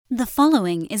The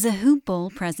following is a Hoop Ball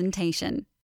presentation.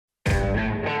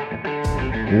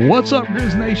 What's up,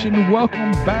 Grizz Nation?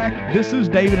 Welcome back. This is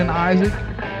David and Isaac,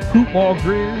 Hoop Ball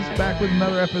Grizz, back with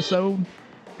another episode.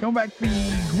 Coming back, the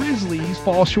Grizzlies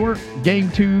fall short. Game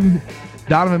 2,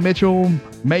 Donovan Mitchell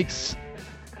makes,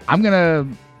 I'm going to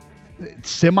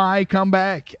semi-come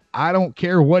back. I don't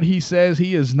care what he says.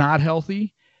 He is not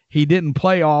healthy. He didn't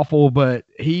play awful, but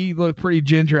he looked pretty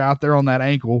ginger out there on that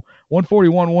ankle.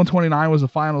 141-129 was the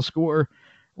final score.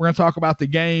 We're going to talk about the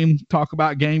game, talk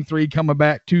about Game 3 coming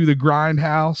back to the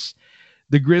grindhouse.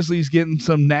 The Grizzlies getting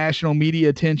some national media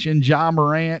attention. Ja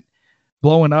Morant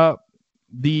blowing up,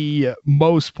 the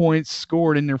most points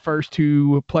scored in their first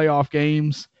 2 playoff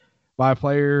games by a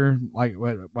player. Like,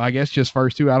 well, I guess just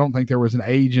first 2. I don't think there was an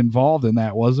age involved in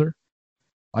that, was there?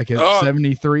 Like at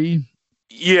 73?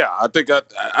 Yeah, I think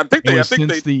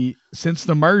since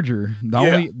the merger.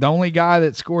 The only guy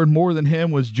that scored more than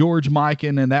him was George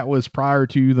Mikan, and that was prior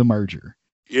to the merger.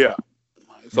 Yeah.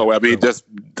 So I mean, just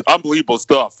unbelievable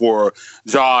stuff for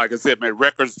Ja. Like I said, man,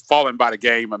 records falling by the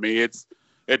game. I mean, it's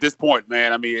at this point,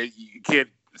 man. I mean, you can't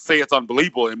say it's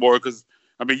unbelievable anymore because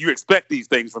I mean, you expect these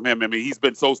things from him. I mean, he's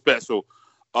been so special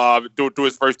through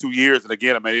his first 2 years, and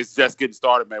again, I mean, it's just getting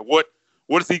started, man. What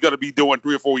is he going to be doing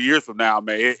 3 or 4 years from now,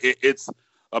 man? It's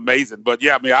amazing. But,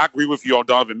 yeah, I mean, I agree with you on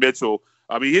Donovan Mitchell.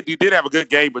 I mean, he did have a good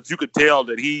game, but you could tell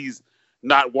that he's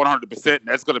not 100%, and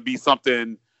that's going to be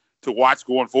something to watch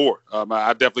going forward.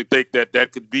 I definitely think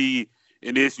that could be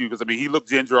an issue because, I mean, he looked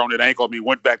ginger on that ankle. I mean, he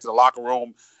went back to the locker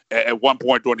room at one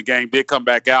point during the game, did come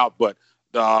back out, but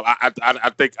I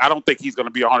don't think he's going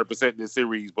to be 100% in this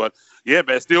series. But, yeah,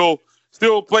 man, still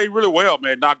played really well,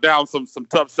 man. Knocked down some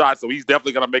tough shots, so he's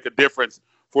definitely going to make a difference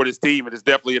for this team, and it's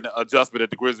definitely an adjustment that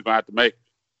the Grizzlies are going to have to make.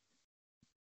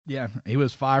 Yeah, he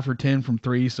was 5 for 10 from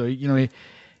 3, so, you know,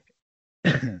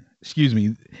 excuse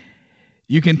me,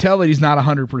 you can tell that he's not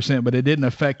 100%, but it didn't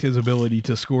affect his ability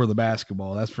to score the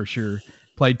basketball, that's for sure.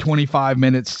 Played 25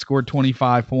 minutes, scored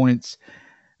 25 points.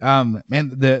 Man,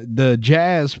 the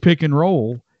Jazz pick and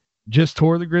roll just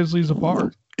tore the Grizzlies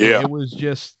apart. Yeah. It was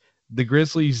just the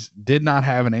Grizzlies did not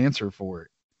have an answer for it.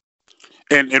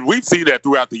 And we've seen that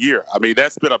throughout the year. I mean,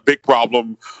 that's been a big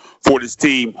problem for this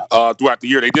team throughout the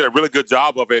year. They did a really good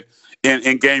job of it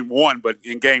in Game 1, but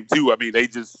in Game 2, I mean, they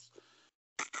just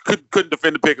couldn't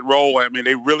defend the pick and roll. I mean,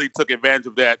 they really took advantage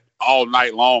of that all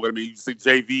night long. I mean, you see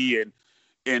JV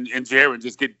and Jaren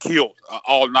just get killed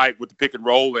all night with the pick and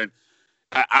roll. And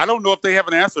I don't know if they have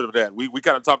an answer to that. We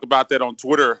kind of talked about that on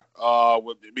Twitter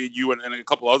with me and you and a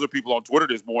couple of other people on Twitter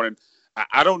this morning.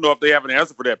 I don't know if they have an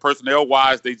answer for that.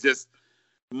 Personnel-wise, they just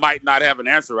might not have an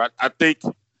answer. I think,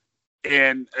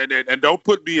 and don't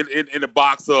put me in the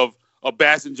box of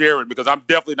bashing Jaren because I'm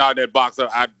definitely not in that box.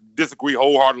 I disagree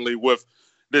wholeheartedly with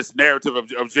this narrative of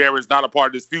Jaren's not a part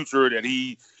of this future, that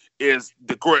he is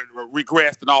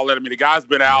regressed and all that. I mean, the guy's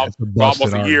been out for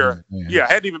almost a year. Yeah,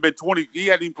 hadn't even been 20. He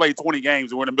hadn't even played 20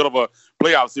 games, and we're in the middle of a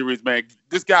playoff series, man.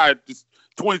 This guy is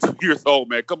 22 years old,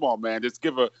 man. Come on, man. Just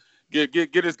give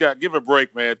this guy a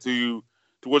break, man, to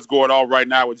what's going on right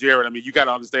now with Jaren. I mean, you got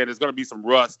to understand there's going to be some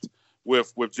rust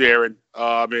with Jaren.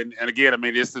 And again, I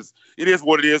mean, it is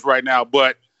what it is right now.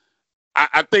 But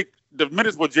I think the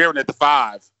minutes with Jaren at the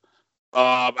 5,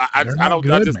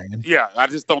 I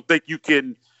just don't think you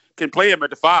can play him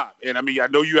at the 5. And I mean, I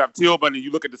know you have Tillman, and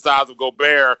you look at the size of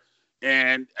Gobert,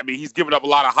 and I mean, he's giving up a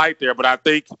lot of height there. But I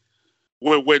think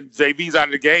when JV's out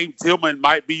of the game, Tillman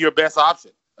might be your best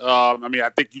option. I mean, I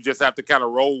think you just have to kind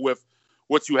of roll with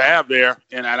what you have there,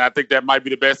 and I think that might be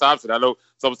the best option. I know,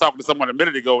 so I was talking to someone a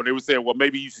minute ago, and they were saying, well,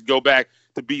 maybe you should go back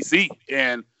to BC.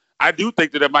 And I do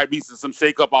think that there might be some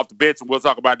shake-up off the bench, and we'll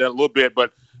talk about that a little bit,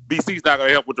 but BC's not going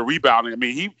to help with the rebounding. I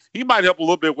mean, he might help a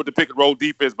little bit with the pick-and-roll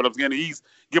defense, but again, he's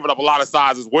giving up a lot of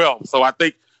size as well. So I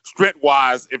think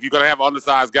strength-wise, if you're going to have an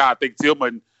undersized guy, I think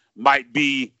Tillman might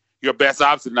be your best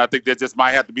option, and I think that just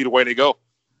might have to be the way they go.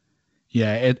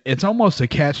 Yeah, it's almost a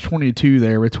catch-22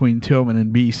 there between Tillman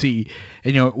and BC.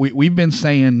 And, you know, we've been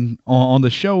saying on the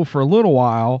show for a little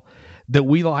while that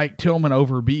we like Tillman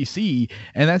over BC,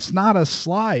 and that's not a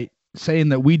slight saying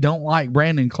that we don't like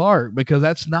Brandon Clark, because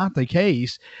that's not the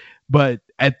case. But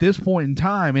at this point in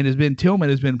time, Tillman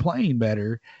has been playing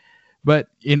better. But,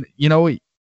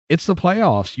 it's the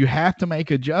playoffs. You have to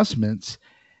make adjustments.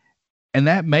 And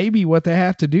that may be what they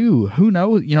have to do. Who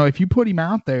knows? You know, if you put him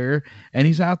out there and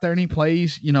he's out there and he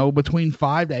plays, between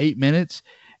 5 to 8 minutes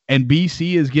and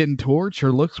BC is getting torched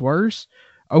or looks worse,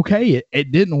 okay,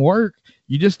 it didn't work.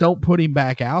 You just don't put him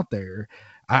back out there.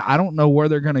 I don't know where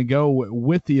they're going to go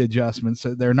with the adjustments.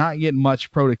 They're not getting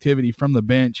much productivity from the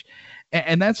bench.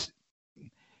 And that's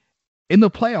in the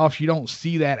playoffs, you don't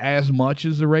see that as much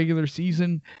as the regular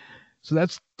season. So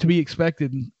that's to be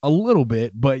expected a little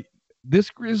bit. But this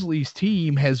Grizzlies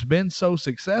team has been so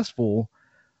successful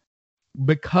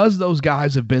because those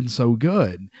guys have been so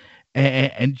good,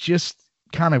 and just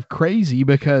kind of crazy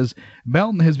because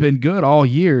Melton has been good all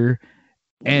year.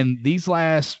 And these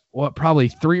last, probably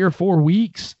 3 or 4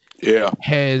 weeks,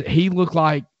 he looked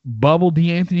like Bubble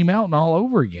DeAnthony Melton all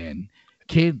over again.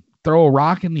 Can't throw a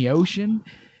rock in the ocean.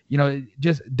 You know,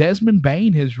 just Desmond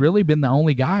Bane has really been the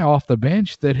only guy off the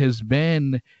bench that has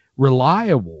been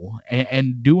reliable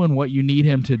and doing what you need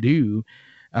him to do.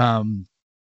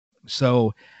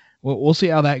 So we'll see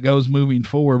how that goes moving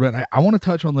forward. But I want to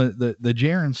touch on the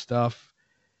Jaren stuff.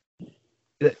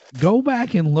 Go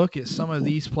back and look at some of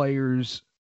these players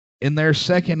in their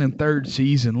second and third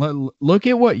season. Look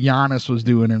at what Giannis was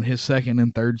doing in his second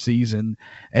and third season,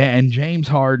 and James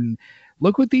Harden.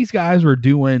 Look what these guys were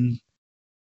doing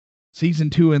season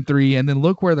 2 and 3, and then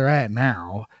look where they're at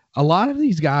now. A lot of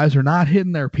these guys are not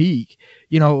hitting their peak.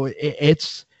 You know,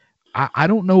 I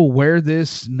don't know where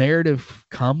this narrative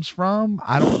comes from.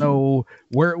 I don't know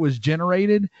where it was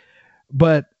generated,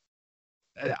 but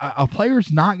a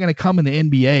player's not going to come in the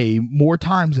NBA more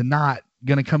times than not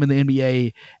going to come in the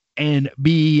NBA and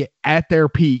be at their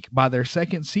peak by their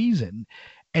second season.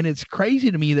 And it's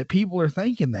crazy to me that people are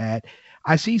thinking that.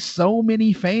 I see so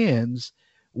many fans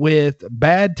with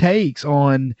bad takes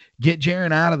on get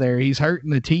Jaren out of there. He's hurting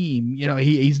the team. You know,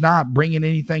 he's not bringing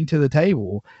anything to the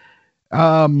table.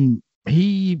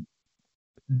 He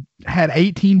had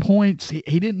 18 points.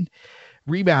 He didn't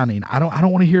rebounding. I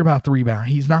don't want to hear about the rebound.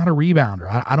 He's not a rebounder.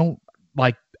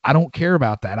 I don't care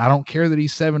about that. I don't care that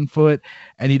he's 7 foot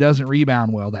and he doesn't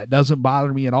rebound well. That doesn't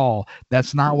bother me at all.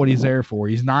 That's not what he's there for.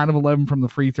 He's 9 of 11 from the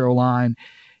free throw line.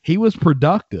 He was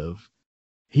productive.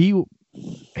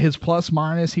 His plus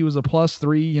minus, he was a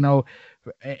 +3, you know,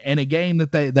 in a game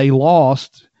that they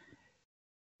lost.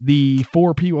 The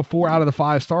 4 out of the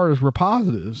 5 starters were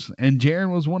positives, and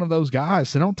Jaren was one of those guys.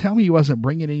 So don't tell me he wasn't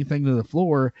bringing anything to the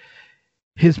floor.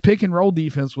 His pick and roll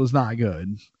defense was not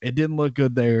good. It didn't look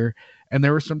good there. And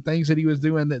there were some things that he was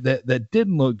doing that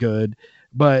didn't look good,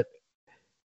 but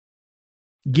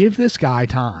give this guy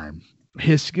time.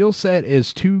 His skill set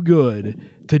is too good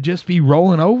to just be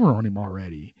rolling over on him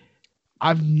already.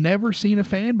 I've never seen a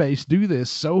fan base do this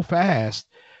so fast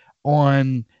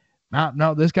on,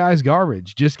 no, this guy's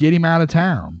garbage. Just get him out of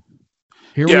town.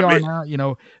 Here we are now, you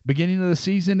know, beginning of the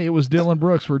season, it was Dylan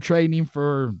Brooks. We're trading him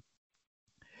for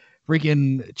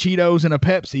freaking Cheetos and a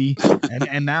Pepsi.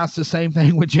 and now it's the same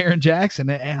thing with Jaren Jackson.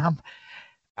 And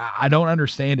I don't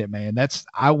understand it, man.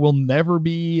 I will never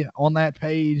be on that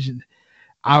page.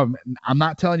 I'm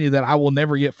not telling you that I will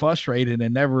never get frustrated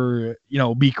and never, you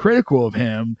know, be critical of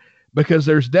him, because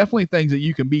there's definitely things that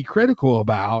you can be critical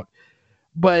about,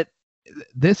 but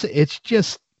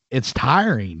it's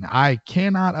tiring. I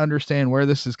cannot understand where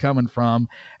this is coming from.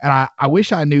 And I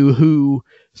wish I knew who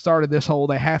started this whole,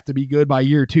 they have to be good by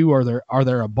year 2 or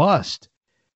they're a bust,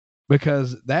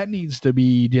 because that needs to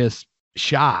be just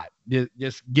shot.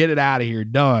 Just get it out of here.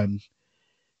 Done.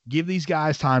 Give these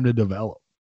guys time to develop.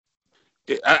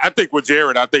 I think with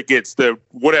Jaren, I think it's the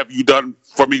what have you done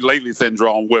for me lately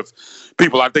syndrome with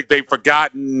people. I think they've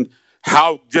forgotten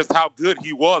how good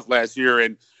he was last year,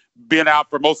 and being out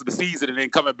for most of the season and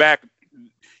then coming back,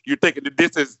 you're thinking that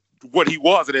this is what he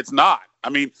was, and it's not. I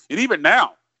mean, and even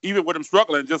now, even with him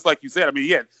struggling, just like you said, I mean,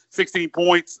 he had 16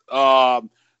 points. He had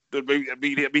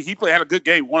a good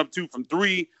game, 1 of 2 from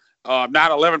 3,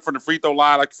 9-11 from the free throw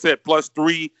line, like I said,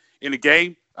 +3 in the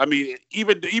game. I mean,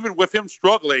 even with him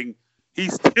struggling, he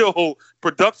still,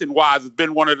 production-wise, has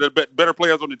been one of the better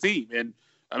players on the team. And,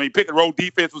 I mean, pick and roll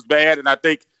defense was bad, and I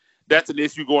think that's an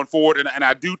issue going forward. And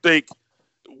I do think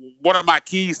one of my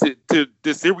keys to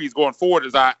this series going forward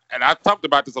is I've talked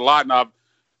about this a lot, and I've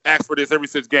asked for this ever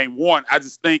since game 1. I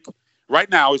just think right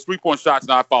now his 3-point shot's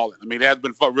not falling. I mean, it has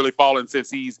been really falling since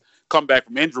he's come back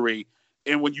from injury.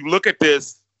 And when you look at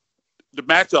this, the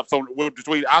matchups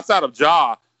between outside of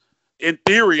Ja, in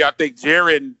theory, I think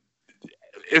Jaren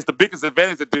is the biggest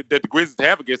advantage that the Grizzlies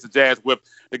have against the Jazz, with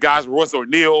the guys, Royce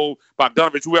O'Neal,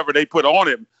 Bogdanovich, whoever they put on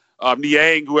him,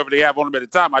 Niang, whoever they have on him at the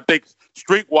time. I think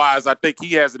streak-wise, I think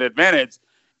he has an advantage.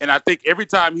 And I think every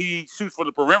time he shoots from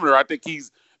the perimeter, I think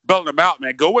he's belting them out,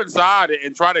 man. Go inside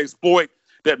and try to exploit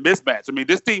that mismatch. I mean,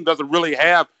 this team the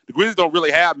Grizzlies don't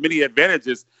really have many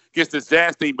advantages against this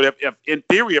Jazz team. But if in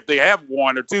theory, if they have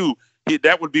 1 or 2,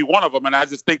 that would be one of them. And I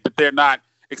just think that they're not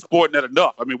exploiting that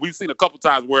enough. I mean, we've seen a couple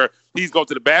times where he's going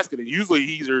to the basket, and usually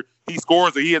he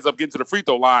scores or he ends up getting to the free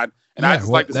throw line. And I just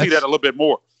like to see that a little bit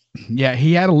more. Yeah,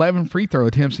 he had 11 free throw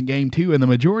attempts in game 2, and the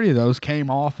majority of those came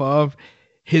off of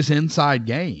his inside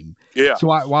game. Yeah. So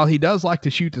while he does like to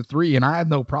shoot the three, and I have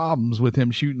no problems with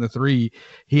him shooting the three,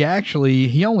 he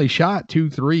only shot 2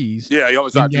 threes. Yeah, he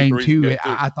only shot game 2 2. threes.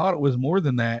 I thought it was more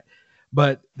than that,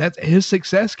 but his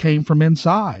success came from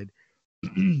inside.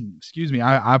 Excuse me.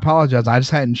 I apologize. I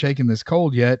just hadn't shaken this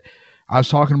cold yet. I was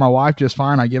talking to my wife just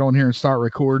fine. I get on here and start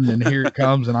recording, and here it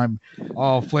comes, and I'm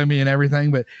all phlegmy and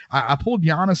everything. But I pulled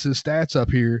Giannis's stats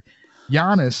up here.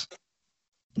 Giannis,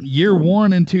 year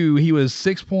 1 and 2, he was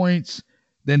 6 points,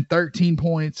 then 13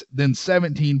 points, then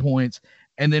 17 points.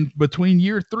 And then between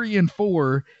year 3 and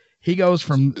 4, he goes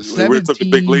from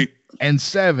 17 and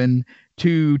 7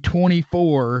 to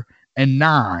 24 and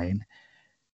 9.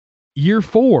 Year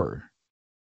 4.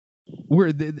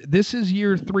 This is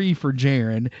year 3 for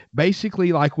Jaren,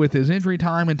 basically like with his injury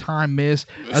time and time missed,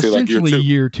 essentially like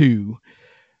year 2.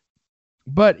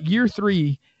 But year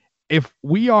 3, if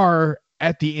we are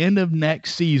at the end of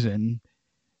next season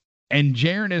and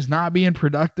Jaren is not being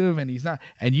productive and he's not,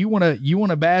 and you want to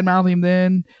badmouth him,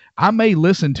 then I may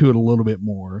listen to it a little bit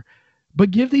more.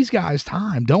 But give these guys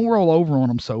time. Don't roll over on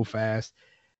them so fast.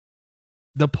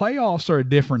 The playoffs are a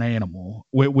different animal.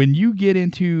 When you get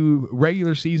into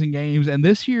regular season games, and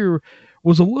this year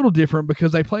was a little different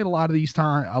because they played a lot of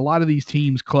these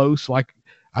teams close. Like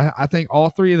I think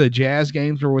all 3 of the Jazz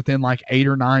games were within like 8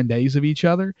 or 9 days of each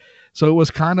other. So it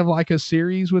was kind of like a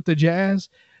series with the Jazz,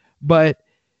 but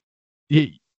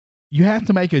you have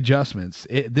to make adjustments.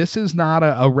 This is not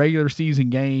a regular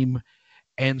season game.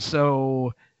 And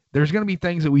so there's going to be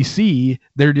things that we see.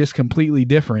 They're just completely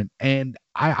different. And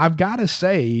I've got to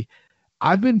say,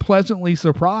 I've been pleasantly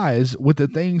surprised with the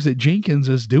things that Jenkins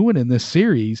is doing in this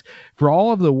series. For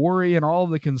all of the worry and all of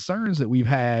the concerns that we've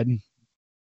had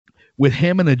with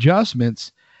him and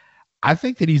adjustments, I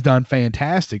think that he's done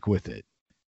fantastic with it.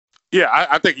 Yeah,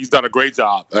 I think he's done a great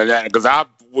job. Because I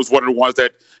was one of the ones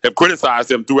that have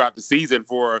criticized him throughout the season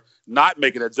for not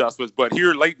making adjustments. But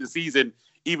here late in the season,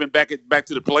 even back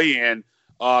to the play-in,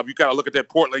 you kind of look at that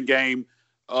Portland game.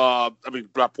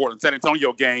 Not Portland, San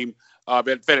Antonio game at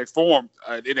FedEx Forum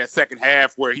in that second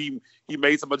half where he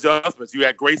made some adjustments. You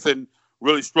had Grayson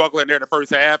really struggling there in the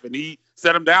first half, and he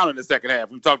set him down in the second half.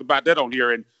 We talked about that on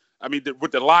here. And,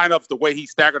 with the lineups, the way he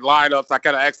staggered lineups, I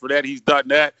kind of asked for that. He's done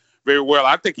that very well.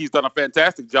 I think he's done a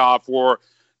fantastic job for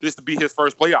this to be his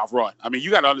first playoff run. You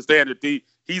got to understand that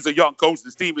he's a young coach.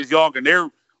 This team is young, and they're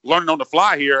learning on the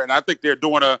fly here, and I think they're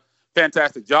doing a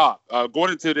fantastic job.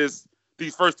 Going into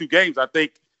these first 2 games, I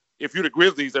think if you're the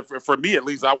Grizzlies, for me at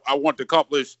least, I want to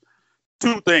accomplish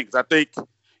 2 things. I think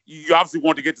you obviously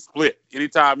want to get the split.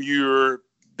 Anytime you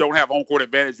don't have home court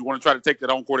advantage, you want to try to take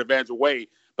that home court advantage away.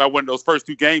 By winning those first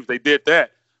 2 games, they did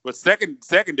that. But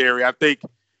secondary, I think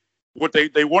what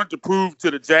they wanted to prove to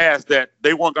the Jazz that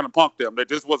they weren't going to punk them, that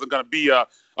this wasn't going to be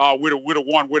we're the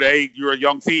 1, we're the 8, you're a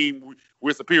young team,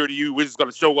 we're superior to you, we're just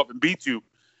going to show up and beat you.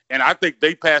 And I think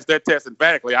they passed that test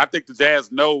emphatically. I think the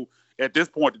Jazz know at this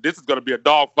point that this is going to be a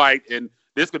dogfight and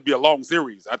this could be a long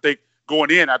series. I think going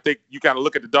in, you kind of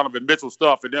look at the Donovan Mitchell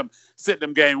stuff and them sitting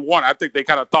them game 1. I think they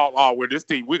kind of thought, we're this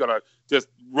team. We're going to just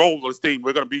roll this team.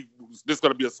 This is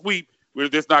going to be a sweep.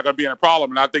 This not going to be a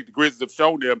problem. And I think the Grizzlies have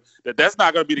shown them that that's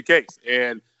not going to be the case.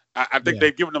 And I think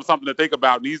they've given them something to think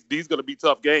about. And these going to be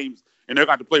tough games, and they're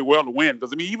going to play well to win.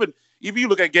 Because, even if you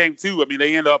look at game 2,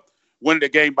 they end up winning the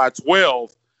game by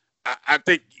 12. I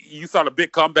think you saw the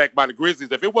big comeback by the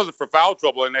Grizzlies. If it wasn't for foul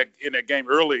trouble in that game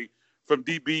early from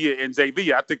DB and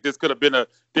JV, I think this could have been a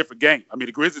different game.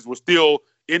 The Grizzlies were still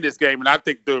in this game, and I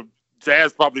think the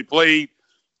Jazz probably played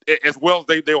as well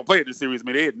as they will play in this series.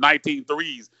 They had 19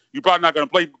 threes. You're probably not going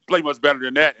to play much better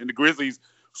than that. And the Grizzlies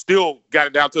still got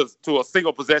it down to a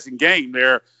single possession game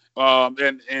there,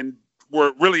 and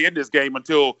were really in this game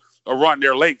until a run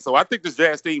there late. So I think this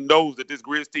Jazz team knows that this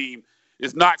Grizz team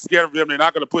is not scared of them. They're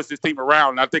not going to push this team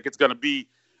around, and I think it's going to be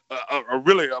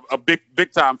a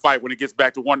big time fight when it gets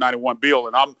back to 191 Bill.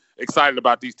 And I'm excited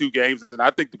about these 2 games, and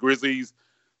I think the Grizzlies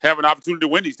have an opportunity to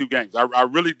win these 2 games. I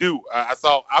really do. I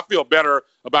feel better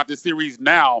about this series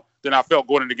now than I felt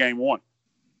going into game 1.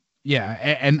 Yeah,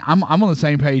 and I'm on the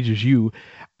same page as you.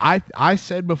 I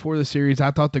said before the series I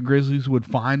thought the Grizzlies would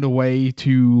find a way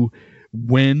to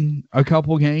win a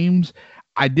couple games.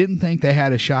 I didn't think they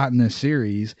had a shot in this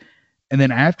series. And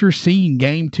then after seeing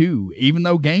game 2, even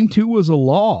though game 2 was a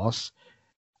loss,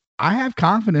 I have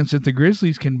confidence that the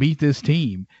Grizzlies can beat this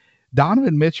team.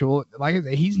 Donovan Mitchell, like I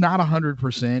said, he's not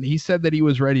 100%. He said that he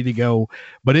was ready to go,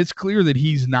 but it's clear that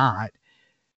he's not.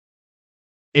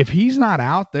 If he's not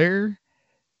out there,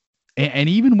 And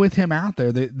even with him out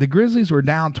there, the Grizzlies were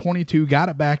down 22, got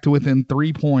it back to within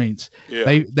 3 points.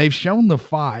 Yeah. They've shown the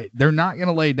fight. They're not going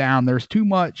to lay down. There's too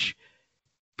much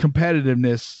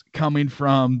competitiveness coming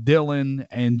from Dylan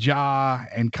and Ja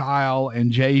and Kyle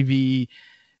and JV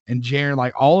and Jaren.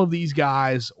 Like, all of these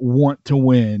guys want to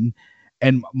win.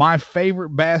 And my favorite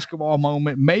basketball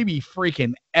moment, maybe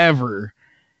freaking ever,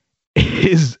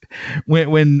 is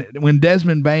when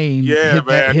Desmond Bane hit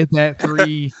that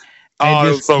three.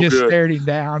 And just stared him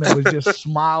down and was just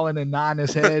smiling and nodding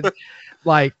his head.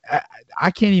 Like, I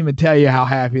can't even tell you how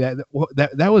happy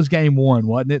that was game one,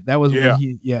 wasn't it? That was when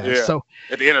he, So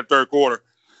at the end of third quarter.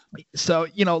 So,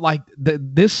 like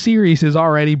this series has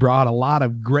already brought a lot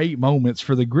of great moments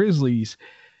for the Grizzlies,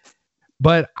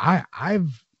 but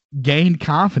I've gained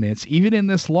confidence even in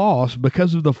this loss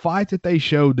because of the fight that they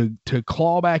showed to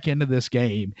claw back into this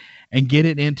game and get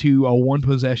it into a one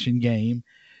possession game.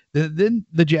 Then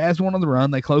the Jazz went on the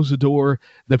run. They closed the door.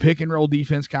 The pick and roll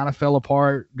defense kind of fell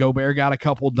apart. Gobert got a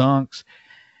couple dunks.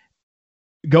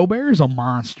 Gobert is a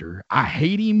monster. I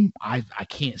hate him. I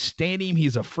can't stand him.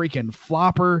 He's a freaking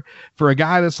flopper. For a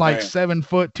guy that's like 7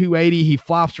 foot, 280, he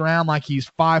flops around like he's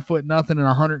 5 foot nothing and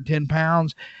 110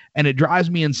 pounds, and it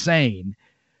drives me insane.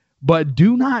 But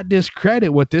do not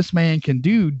discredit what this man can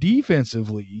do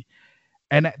defensively.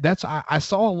 And I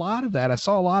saw a lot of that. I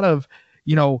saw a lot of,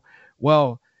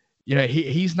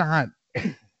 he's not,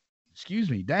 excuse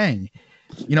me, dang,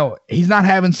 he's not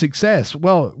having success.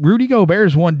 Well, Rudy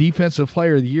Gobert's won Defensive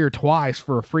Player of the Year twice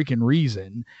for a freaking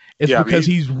reason. It's because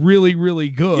he's really, really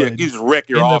good. Yeah, he's wrecked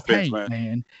your offense,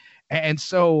 man. And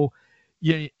so,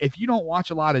 if you don't watch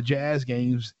a lot of Jazz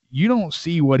games, you don't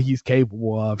see what he's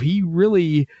capable of. He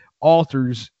really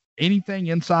alters anything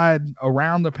inside,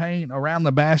 around the paint, around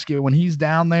the basket. When he's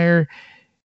down there,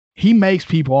 he makes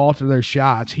people alter their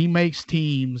shots. He makes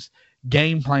teams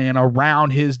game plan around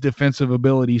his defensive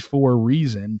abilities for a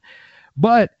reason.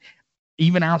 But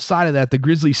even outside of that, the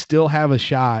Grizzlies still have a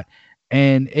shot.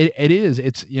 And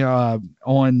it's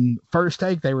on First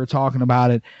Take, they were talking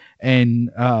about it. And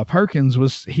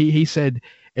Perkins he said,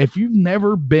 if you've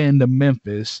never been to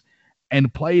Memphis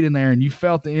and played in there and you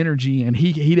felt the energy, and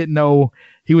he didn't know,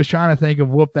 he was trying to think of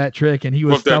whoop that trick, and he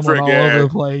was stumbling all over the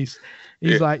place.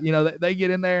 He's like, they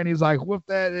get in there and he's like, whoop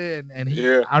that in. And I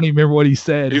don't even remember what he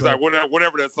said. He's like,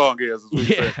 whatever that song is.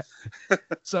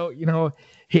 So,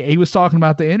 he was talking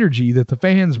about the energy that the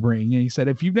fans bring. And he said,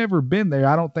 if you've never been there,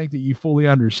 I don't think that you fully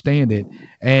understand it.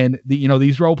 And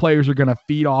these role players are going to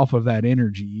feed off of that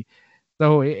energy.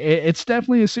 So it's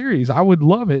definitely a series. I would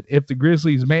love it if the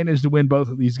Grizzlies managed to win both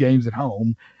of these games at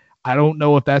home. I don't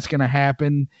know if that's going to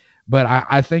happen, but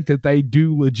I think that they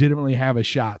do legitimately have a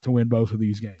shot to win both of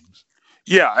these games.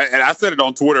 Yeah, and I said it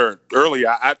on Twitter earlier.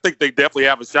 I think they definitely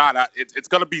have a shot. It's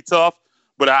going to be tough,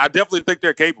 but I definitely think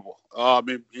they're capable.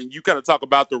 And you kind of talk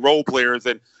about the role players,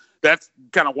 and that's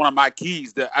kind of one of my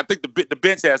keys. That I think the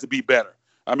bench has to be better.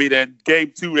 I mean, in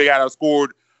game 2, they got outscored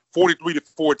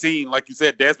 43-14. Like you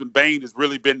said, Desmond Bane has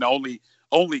really been the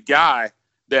only guy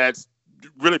that's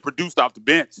really produced off the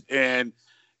bench. And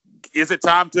is it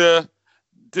time to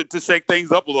shake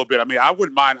things up a little bit? I mean, I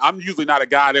wouldn't mind. I'm usually not a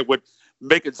guy that would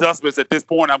make adjustments at this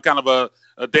point. I'm kind of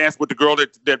a dance with the girl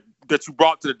that you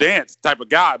brought to the dance type of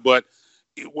guy. But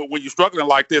when you're struggling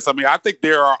like this, I mean, I think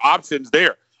there are options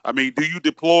there. I mean, do you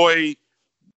deploy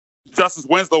Justice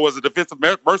Winslow as a defensive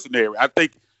mercenary? I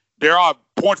think there are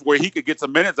points where he could get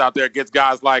some minutes out there against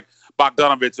guys like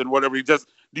Bogdanovich and whatever. You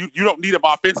don't need him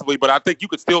offensively, but I think you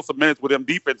could steal some minutes with him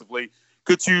defensively.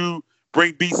 Could you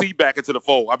bring BC back into the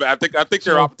fold? I mean, I think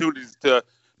there are opportunities to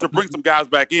bring some guys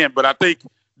back in, but I think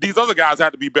these other guys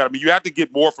have to be better. I mean, you have to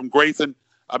get more from Grayson.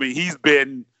 I mean, he's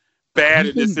been bad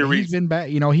in this series. He's been bad.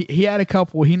 He had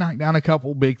he knocked down a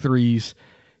couple big threes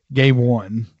game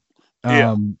 1.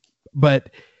 But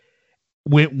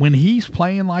when he's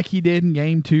playing like he did in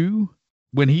game 2,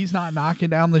 when he's not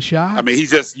knocking down the shot, I mean,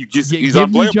 he's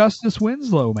give me Justice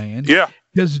Winslow, man. Yeah.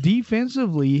 Because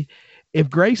defensively,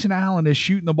 if Grayson Allen is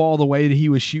shooting the ball the way that he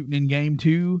was shooting in game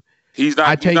 2,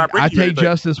 I take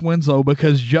Justice Winslow,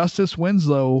 because Justice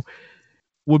Winslow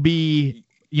would be,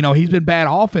 he's been bad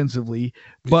offensively,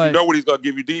 but what he's going to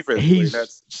give you defensively.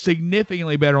 He's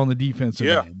significantly better on the defensive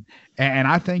end. And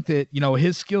I think that,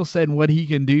 his skill set and what he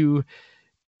can do,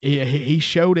 he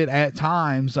showed it at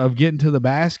times of getting to the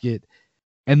basket,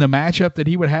 and the matchup that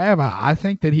he would have, I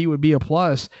think that he would be a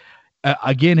plus.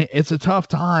 Again, it's a tough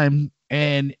time.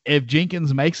 And if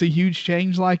Jenkins makes a huge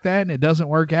change like that and it doesn't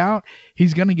work out,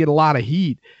 he's going to get a lot of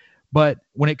heat. But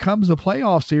when it comes to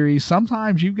playoff series,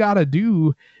 sometimes you've got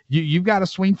to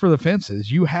swing for the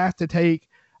fences. You have to take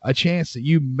a chance that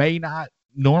you may not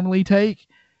normally take.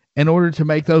 in order to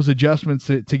make those adjustments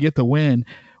to get the win.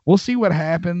 We'll see what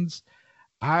happens.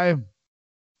 I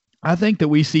think that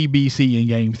we see BC in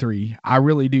game 3. I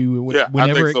really do. Yeah,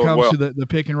 whenever it comes well. to the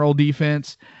pick and roll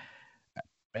defense,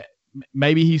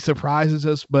 maybe he surprises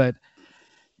us, but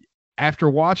after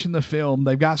watching the film,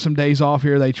 they've got some days off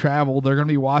here. They travel. They're going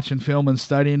to be watching film and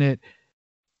studying it.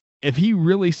 If he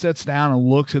really sits down and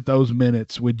looks at those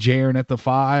minutes with Jaren at the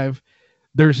 5,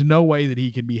 there's no way that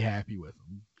he can be happy with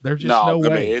them. There's just no way.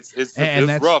 I mean,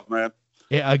 it's rough, man.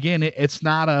 Again, it's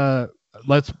not a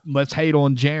let's hate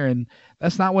on Jaren.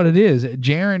 That's not what it is.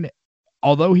 Jaren,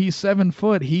 although he's 7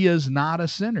 foot, he is not a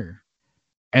center,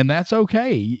 and that's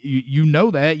okay. You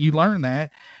know that. You learn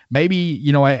that. Maybe,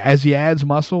 as he adds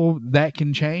muscle, that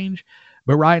can change,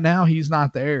 but right now he's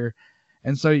not there.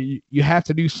 And so you have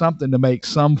to do something to make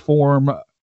some form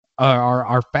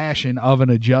or fashion of an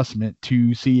adjustment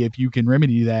to see if you can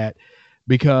remedy that,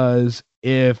 because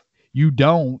if you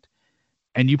don't,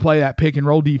 and you play that pick and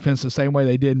roll defense the same way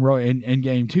they did in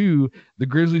game 2, the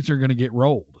Grizzlies are going to get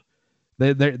rolled.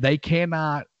 They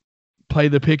cannot play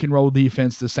the pick and roll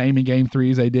defense the same in game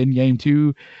 3 as they did in game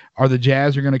 2, or the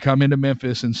Jazz are going to come into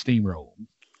Memphis and steamroll.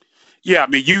 Yeah, I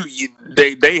mean,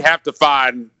 they have to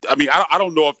find. I mean, I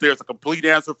don't know if there's a complete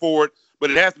answer for it, but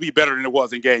it has to be better than it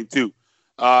was in game 2.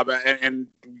 And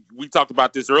we talked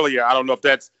about this earlier. I don't know if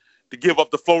that's to give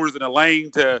up the floaters in the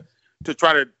lane to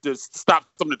try to stop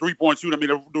some of the 3-point shooting. I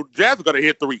mean, the Jazz are going to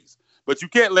hit threes, but you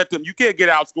can't let them. You can't get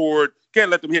outscored. Can't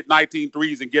let them hit 19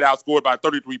 threes and get outscored by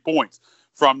 33 points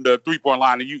from the 3-point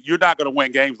line. And you're not going to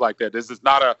win games like that. This is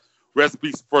not a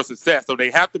recipe for success. So they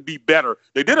have to be better.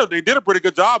 They did a pretty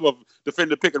good job of defending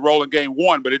the pick and roll in game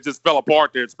 1, but it just fell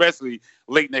apart there, especially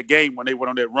late in that game when they went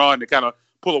on that run to kind of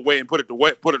pull away and put it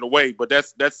away. But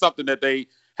that's something that they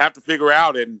have to figure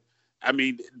out. And I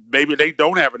mean, maybe they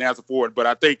don't have an answer for it, but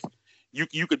I think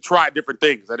you could try different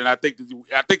things. And I think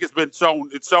it's been shown.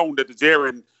 It's shown that the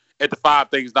Jaren at the 5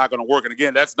 thing is not going to work. And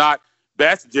again, that's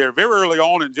Jaren. Very early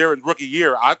on in Jaren's rookie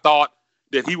year, I thought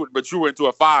that he would mature into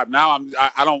a 5. Now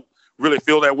I don't really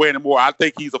feel that way anymore. I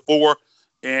think he's a 4,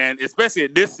 and especially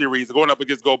in this series, going up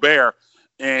against Gobert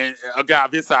and a guy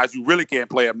of his size, you really can't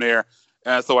play him there.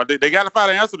 So I think they got to find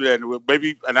an answer to that.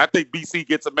 Maybe, and I think BC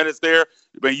gets some minutes there.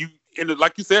 But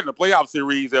like you said, in the playoff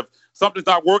series, if something's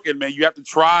not working, man, you have to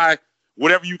try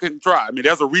whatever you can try. I mean,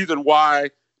 there's a reason why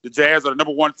the Jazz are the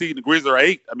number 1 seed and the Grizzlies are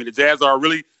 8. I mean, the Jazz are a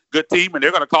really good team, and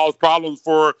they're going to cause problems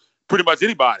for pretty much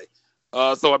anybody.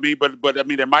 So, I mean, but I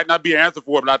mean, there might not be an answer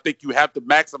for it, but I think you have to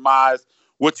maximize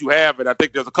what you have. And I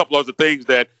think there's a couple other things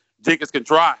that Jenkins can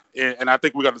try. And I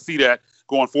think we're going to see that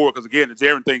going forward. Because, again, the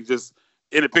Jaren thing just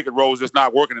in the pick and roll is just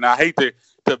not working. And I hate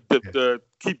to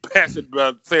keep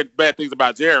saying bad things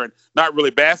about Jaren, not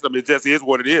really bashing him. It just is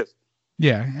what it is.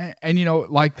 Yeah. And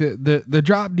like the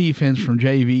drop defense from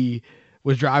JV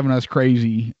was driving us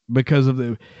crazy because of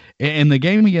in the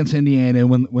game against Indiana,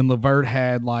 when LeVert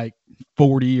had like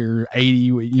 40 or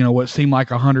 80, what seemed like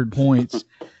 100 points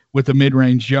with the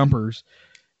mid-range jumpers,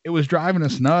 it was driving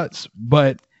us nuts.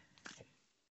 But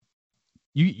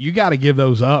you got to give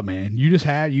those up, man. You just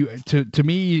had to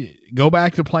me, go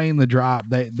back to playing the drop.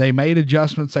 They made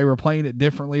adjustments. They were playing it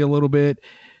differently a little bit.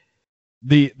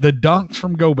 The dunks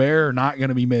from Gobert are not going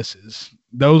to be misses.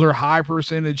 Those are high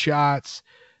percentage shots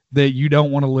that you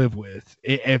don't want to live with.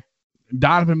 If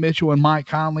Donovan Mitchell and Mike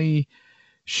Conley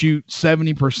shoot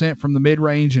 70% from the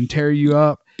mid-range and tear you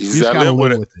up, you just got to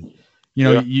live with it.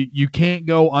 You can't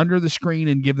go under the screen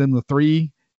and give them the 3.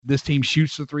 This team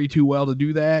shoots the 3 too well to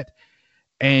do that.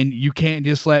 And you can't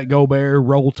just let Gobert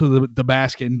roll to the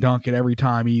basket and dunk it every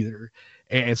time either.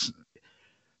 It's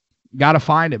got to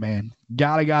find it, man.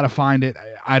 Got to find it.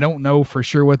 I don't know for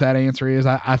sure what that answer is.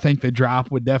 I think the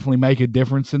drop would definitely make a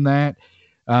difference in that.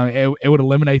 It would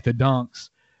eliminate the dunks,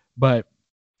 but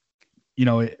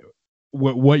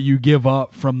what you give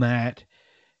up from that,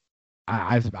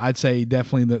 I'd say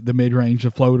definitely the mid-range,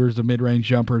 the floaters, the mid-range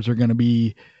jumpers are going to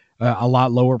be a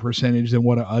lot lower percentage than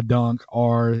what a dunk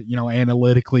are,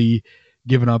 analytically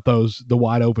giving up the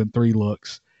wide open 3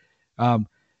 looks.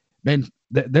 Man,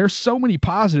 there's so many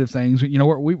positive things.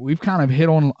 We've kind of hit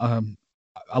on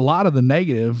a lot of the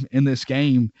negative in this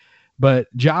game. But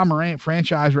Ja Morant,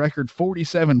 franchise record,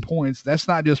 47 points. That's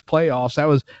not just playoffs. That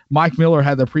was Mike Miller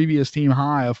had the previous team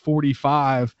high of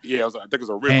 45. Yeah, I think it was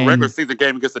a regular season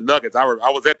game against the Nuggets. I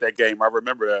was at that game. I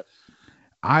remember that.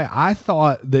 I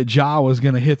thought that Ja was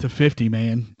going to hit the 50,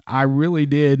 man. I really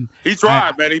did. He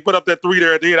tried, man. He put up that 3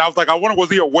 there at the end. I was like, I wonder, was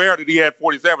he aware that he had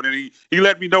 47? And he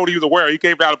let me know that he was aware. He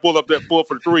came down and pulled up that pull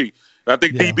for the 3. And I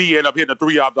think DB ended up hitting a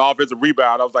 3 off the offensive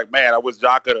rebound. I was like, man, I wish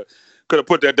Ja could have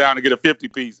put that down and get a 50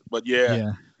 piece. But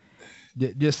yeah.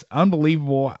 just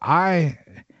unbelievable. I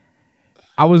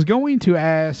was going to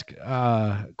ask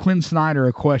Quinn Snyder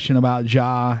a question about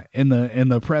Ja in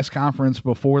the press conference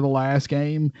before the last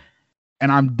game,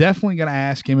 and I'm definitely going to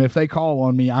ask him if they call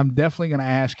on me. I'm definitely going to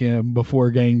ask him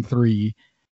before Game 3.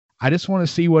 I just want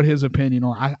to see what his opinion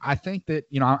on. I think that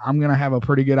I'm going to have a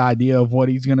pretty good idea of what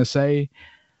he's going to say,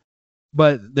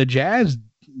 but the Jazz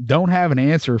don't have an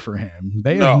answer for him.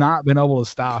 They have not been able to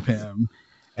stop him,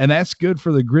 and that's good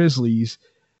for the Grizzlies.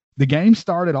 The game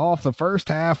started off, the first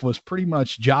half was pretty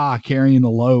much Ja carrying the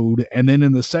load. And then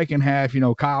in the second half,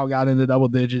 Kyle got into double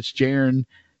digits, Jaren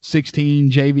 16,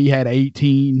 JV had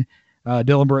 18,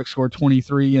 Dylan Brooks scored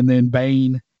 23, and then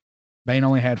Bane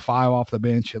only had 5 off the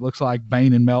bench. It looks like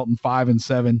Bane and Melton 5 and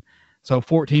 7. So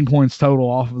 14 points total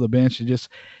off of the bench. And just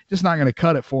not going to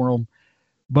cut it for them.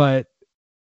 But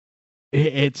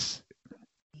it's,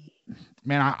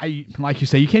 man, I like you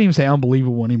say, you can't even say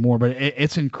unbelievable anymore, but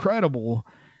it's incredible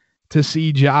to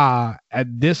see Ja at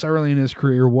this early in his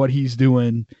career, what he's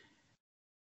doing.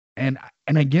 And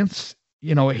against,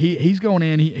 he's going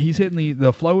in, he's hitting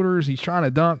the floaters, he's trying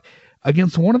to dunk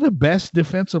against one of the best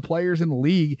defensive players in the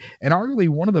league, and arguably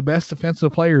one of the best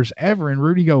defensive players ever in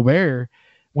Rudy Gobert.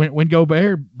 When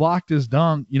Gobert blocked his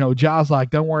dunk, Ja's like,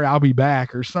 "Don't worry, I'll be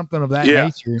back," or something of that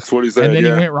nature. That's what he said. And then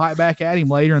he went right back at him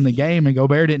later in the game, and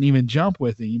Gobert didn't even jump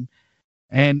with him.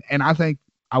 And I think,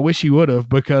 I wish he would have,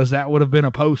 because that would have been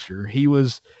a poster. He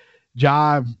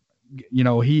got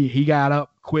up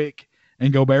quick,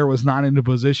 and Gobert was not in the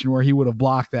position where he would have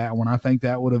blocked that one. I think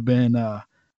that would have been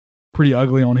pretty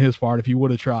ugly on his part if he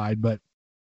would have tried. But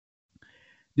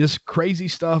just crazy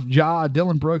stuff.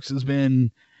 Dylan Brooks has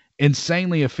been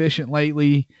insanely efficient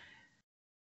lately,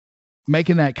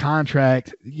 making that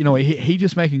contract. He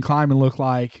just making Kleiman look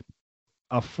like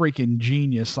a freaking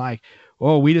genius. Like,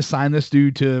 oh, we just signed this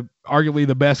dude to arguably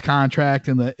the best contract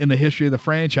in the history of the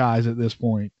franchise at this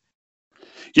point.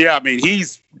 Yeah, I mean,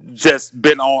 he's just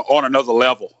been on another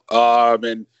level.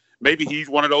 And maybe he's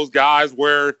one of those guys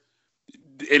where,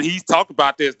 and he's talked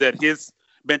about this, that his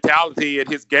mentality and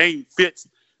his game fits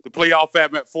the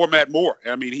playoff format more.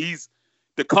 I mean, he's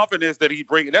the confidence that he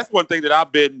brings. That's one thing that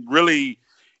I've been really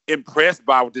impressed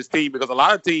by with this team, because a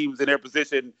lot of teams in their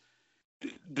position,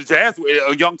 the Jazz,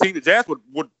 a young team, the Jazz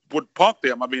would punk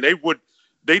them. I mean,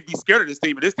 they'd be scared of this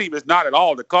team, and this team is not at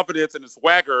all. The confidence and the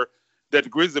swagger that the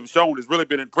Grizzlies have shown has really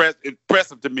been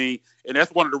impressive to me, and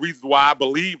that's one of the reasons why I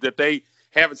believe that they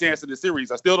have a chance in the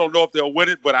series. I still don't know if they'll win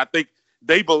it, but I think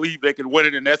they believe they can win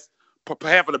it, and that's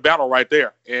half of the battle right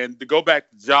there. And to go back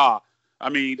to Ja, I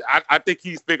mean, I think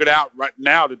he's figured out right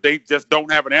now that they just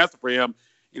don't have an answer for him,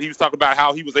 and he was talking about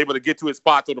how he was able to get to his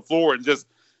spots on the floor, and just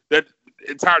that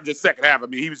entire second half. I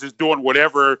mean, he was just doing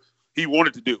whatever he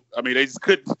wanted to do. I mean, they just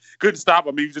couldn't stop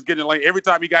him. He was just getting in the lane. Every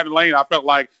time he got in the lane, I felt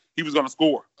like he was going to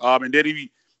score. And then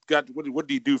he got, what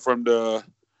did he do from the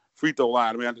free throw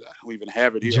line? I mean, I don't even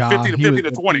have it here. Ja, 15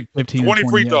 to 20. 20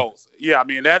 free throws. Yeah, I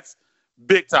mean, that's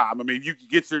big time. I mean, you can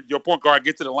get your point guard,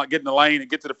 get in the lane and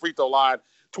get to the free throw line,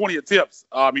 20 attempts.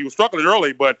 He was struggling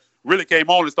early, but really came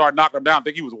on and started knocking them down. I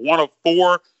think he was 1 of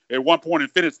 4 at one point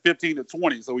and finished 15 to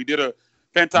 20. So he did a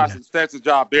fantastic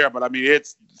job there. But I mean,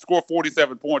 it's scored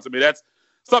 47 points. I mean, that's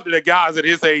something that guys at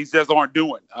his age just aren't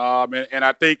doing. And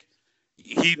I think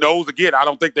he knows, again, I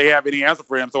don't think they have any answer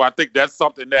for him. So I think that's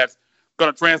something that's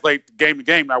going to translate game to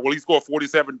game. Now, will he score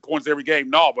 47 points every game?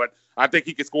 No, but I think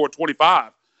he can score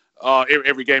 25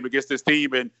 every game against this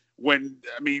team. And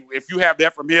if you have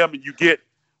that from him and you get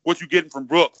what you're getting from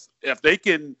Brooks, if they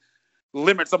can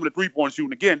limit some of the three-point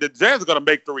shooting, again, the Jazz are going to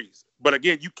make threes. But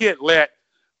again, you can't let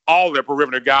all their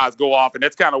perimeter guys go off, and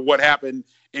that's kind of what happened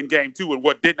in Game 2 and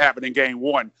what didn't happen in Game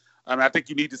 1. I mean, I think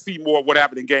you need to see more of what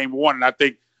happened in Game 1, and I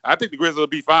think the Grizzlies will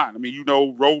be fine. I mean,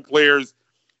 role players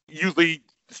usually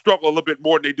struggle a little bit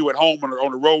more than they do at home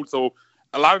on the road, so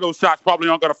a lot of those shots probably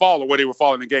aren't going to fall the way they were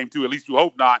falling in Game 2. At least you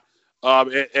hope not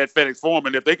at FedEx Forum,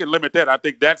 and if they can limit that, I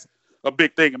think that's a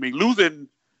big thing. I mean, losing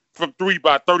from 3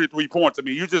 by 33 points, I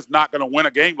mean, you're just not going to win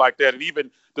a game like that, and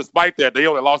even despite that, they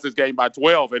only lost this game by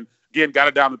 12, and again, got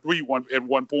it down to 3 at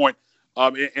one point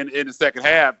in the second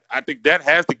half. I think that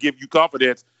has to give you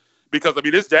confidence, because, I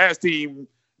mean, this Jazz team,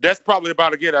 that's probably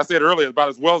about, again, I said earlier, about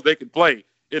as well as they can play.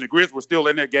 And the Grizzlies were still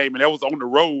in that game, and that was on the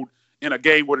road in a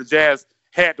game where the Jazz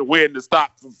had to win to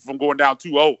stop from going down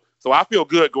 2-0. So I feel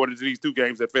good going into these 2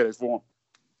 games at FedEx Forum.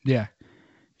 Yeah.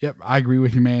 Yep, I agree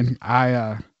with you, man.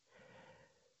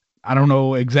 I don't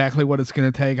know exactly what it's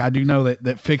going to take. I do know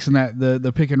that fixing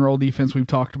the pick and roll defense, we've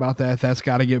talked about that's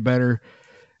got to get better,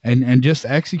 and just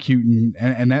executing.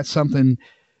 And that's something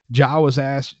Ja was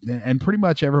asked, and pretty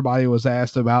much everybody was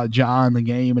asked about Ja in the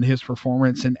game and his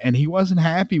performance, and he wasn't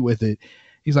happy with it.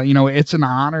 He's like, it's an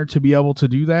honor to be able to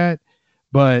do that,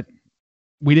 but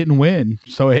we didn't win,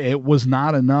 so it was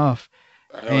not enough.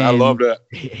 I love that.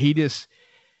 He just,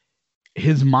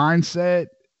 his mindset,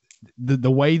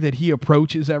 the way that he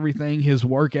approaches everything, his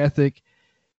work ethic,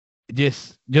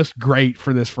 just great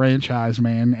for this franchise,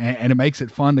 man. And it makes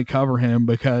it fun to cover him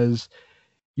because,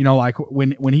 like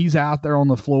when he's out there on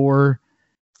the floor,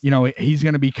 he's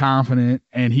going to be confident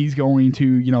and he's going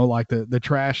to, like the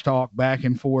trash talk back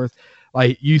and forth.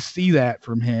 Like you see that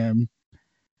from him.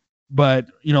 But,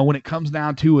 when it comes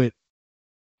down to it,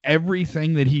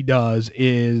 everything that he does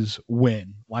is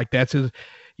win. Like that's his,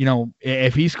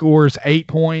 if he scores 8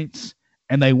 points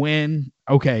and they win,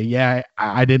 okay, yeah,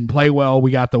 I didn't play well.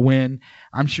 We got the win.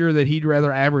 I'm sure that he'd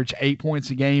rather average 8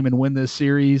 points a game and win this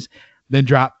series than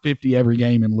drop 50 every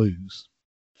game and lose.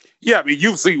 Yeah, I mean,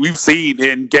 we've seen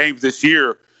in games this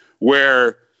year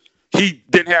where he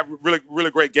didn't have really,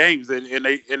 really great games and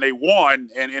they won.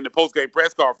 And in the post-game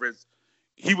press conference,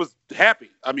 he was happy.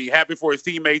 I mean, happy for his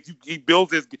teammates. He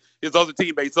builds his other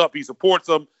teammates up. He supports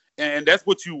them. And that's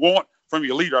what you want from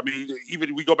your leader. I mean,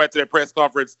 even we go back to that press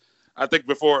conference, I think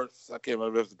I can't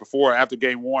remember if it was before or after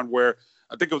game one, where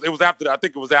I think it was after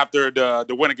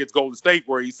the win against Golden State,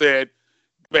 where he said,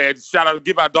 man,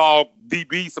 give our dog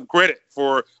DB some credit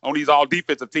on these all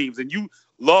defensive teams. And you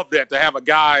love that, to have a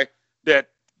guy that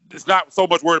is not so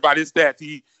much worried about his stats.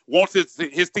 He wants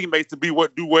his teammates to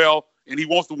do well, and he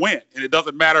wants to win. And it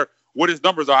doesn't matter what his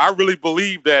numbers are. I really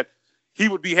believe that he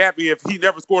would be happy if he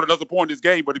never scored another point in this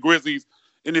game, but the Grizzlies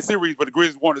won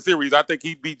the series. I think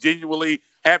he'd be genuinely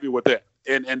happy with that.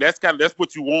 And that's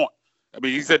what you want. I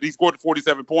mean, he said he scored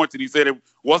 47 points, and he said it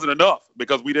wasn't enough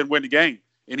because we didn't win the game.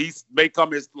 And he's made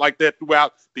comments like that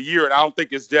throughout the year, and I don't think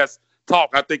it's just talk.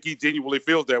 I think he genuinely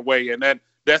feels that way, and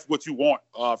that's what you want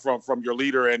from your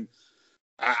leader. And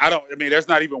I mean, there's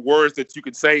not even words that you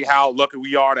can say how lucky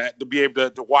we are to be able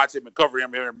to watch him and cover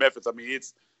him here in Memphis. I mean,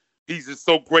 he's just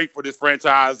so great for this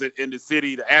franchise in the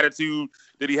city. The attitude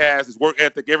that he has, his work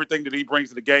ethic, everything that he brings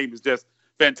to the game is just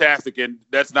fantastic, and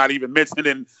that's not even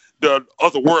mentioning the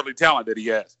otherworldly talent that he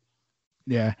has.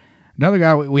 Yeah. Another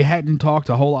guy we hadn't talked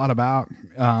a whole lot about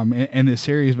in this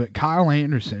series, but Kyle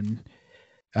Anderson,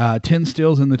 10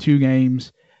 steals in the 2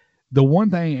 games. The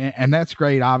one thing, and that's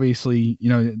great, obviously,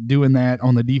 doing that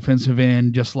on the defensive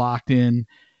end, just locked in,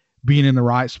 being in the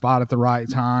right spot at the right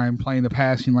time, playing the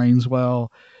passing lanes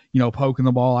well, poking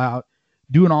the ball out,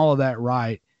 doing all of that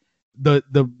right.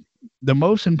 The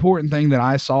most important thing that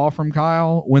I saw from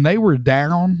Kyle, when they were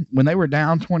down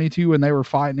 22 and they were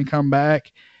fighting to come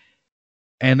back,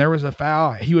 and there was a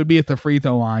foul, he would be at the free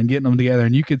throw line getting them together.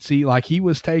 And you could see like Kyle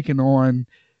was taking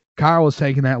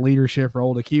that leadership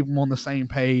role to keep them on the same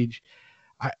page.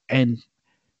 I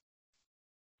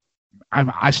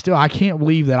can't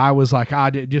believe that I was like,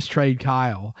 I just trade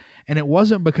Kyle. And it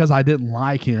wasn't because I didn't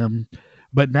like him,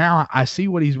 but now I see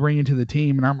what he's bringing to the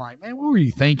team. And I'm like, man, what were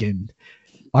you thinking?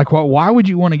 Like, why would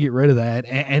you want to get rid of that?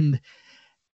 And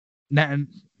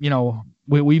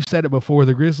we've said it before,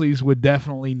 the Grizzlies would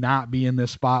definitely not be in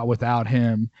this spot without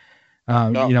him.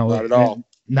 No, not at all.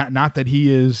 Not that he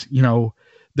is,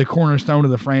 the cornerstone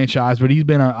of the franchise, but he's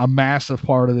been a massive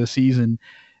part of the season.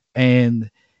 And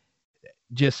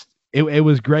just, it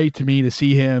was great to me to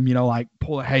see him, like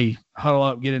hey, huddle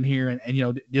up, get in here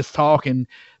and just talking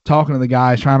to the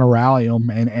guys, trying to rally them.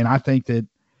 And I think that,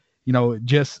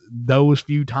 just those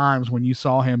few times when you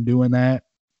saw him doing that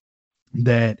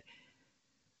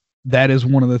is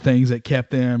one of the things that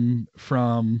kept them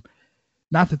from,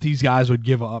 not that these guys would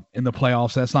give up in the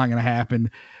playoffs. That's not going to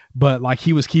happen. But like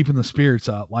he was keeping the spirits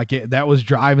up. Like that was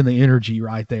driving the energy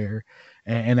right there.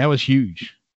 And that was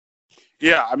huge.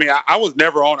 Yeah. I mean, I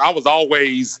was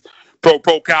always pro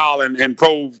Kyle and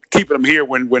pro keeping him here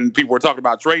when people were talking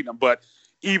about trading him. But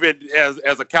even as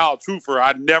a Kyle truther,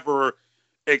 I never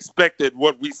expected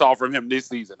what we saw from him this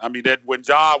season. I mean, that when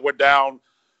Ja went down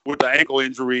with the ankle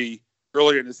injury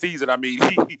earlier in the season, I mean,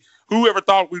 whoever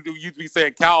thought you'd be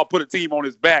saying Kyle put a team on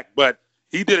his back, but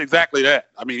he did exactly that.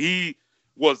 I mean, he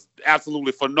was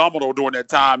absolutely phenomenal during that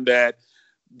time that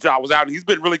Ja was out. And he's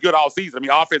been really good all season. I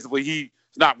mean, offensively, he's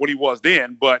not what he was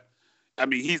then, but I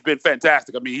mean, he's been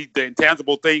fantastic. I mean, the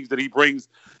intangible things that he brings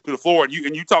to the floor. And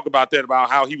you talk about that,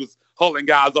 about how he was huddling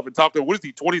guys up and talking to them. What is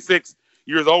he, 26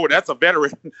 years old? And that's a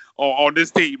veteran on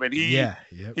this team. And he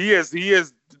has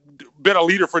been a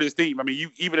leader for this team. I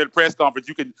mean, even at a press conference,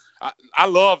 I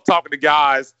love talking to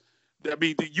guys. I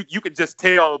mean, you can just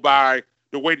tell by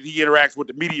the way that he interacts with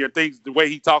the media and things, the way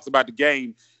he talks about the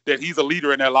game, that he's a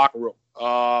leader in that locker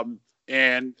room.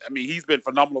 And, I mean, he's been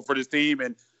phenomenal for this team.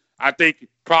 And I think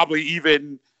probably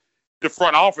even the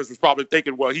front office was probably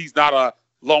thinking, well, he's not a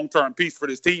long-term piece for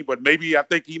this team. But maybe I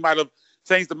think he might have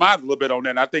changed the mind a little bit on that.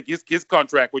 And I think his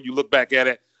contract, when you look back at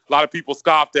it, a lot of people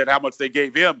scoffed at how much they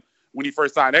gave him when he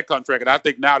first signed that contract. And I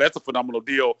think now that's a phenomenal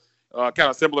deal, kind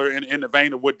of similar in the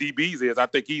vein of what DB's is. I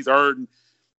think he's earned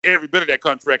every bit of that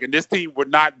contract. And this team would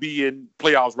not be in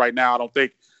playoffs right now, I don't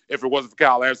think, if it wasn't for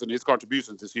Kyle Anderson and his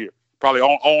contributions this year. Probably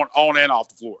on and off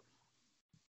the floor.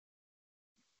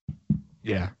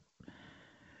 Yeah.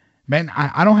 Man,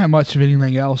 I don't have much of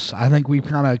anything else. I think we've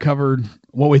kind of covered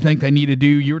what we think they need to do.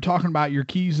 You were talking about your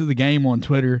keys to the game on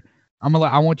Twitter.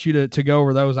 I want you to go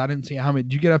over those. I didn't see how many.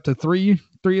 Did you get up to three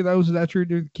of those? Is that true?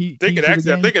 I think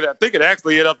it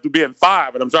actually ended up to being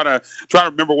 5, and I'm trying to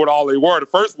remember what all they were. The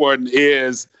first one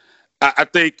is, I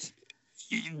think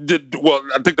I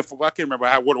can't remember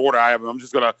what order I have. I'm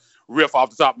just gonna riff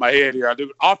off the top of my head here. I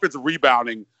think offensive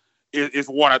rebounding is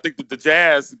one. I think that the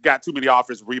Jazz got too many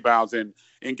offensive rebounds in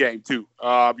game 2.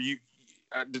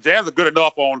 The Jazz are good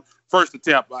enough on first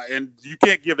attempt, and you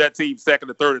can't give that team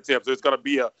second or third attempt. So it's going to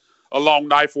be a long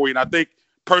night for you. And I think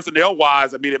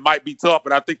personnel-wise, I mean, it might be tough,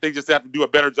 but I think they just have to do a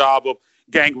better job of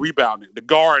gang rebounding. The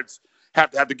guards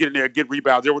have to get in there and get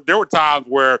rebounds. There were times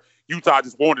where Utah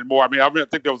just wanted more. I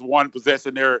think there was one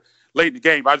possession there late in the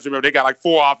game. I just remember they got like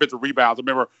 4 offensive rebounds. I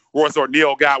remember Royce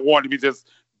O'Neal got one. He was just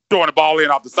throwing the ball in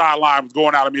off the sideline, was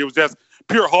going out. I mean, it was just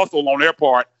pure hustle on their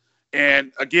part.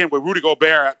 And, again, with Rudy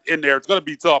Gobert in there, it's going to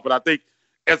be tough. But I think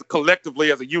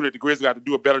collectively as a unit, the Grizzlies have to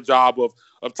do a better job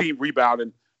of team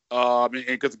rebounding.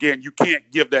 Because, again, you can't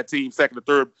give that team second or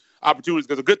third opportunities,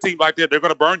 because a good team like that, they're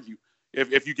going to burn you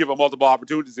if you give them multiple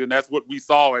opportunities. And that's what we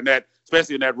saw in that,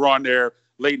 especially in that run there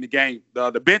late in the game.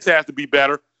 The bench has to be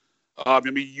better.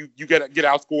 You get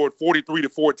outscored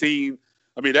 43-14.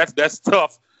 I mean, that's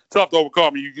tough to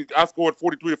overcome. You get outscored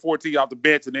 43-14 off the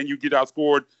bench, and then you get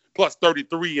outscored plus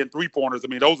 33 in three-pointers. I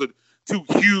mean, those are 2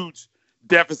 huge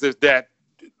deficits that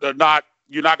you're not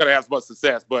going to have much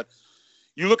success. But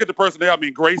you look at the personnel. I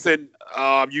mean, Grayson,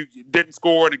 you didn't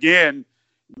score, and again,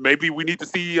 maybe we need to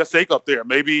see a shake-up there.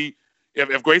 Maybe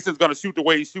if Grayson's going to shoot the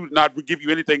way he shoots, not give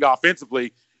you anything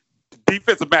offensively, the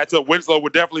defensive matchup, Winslow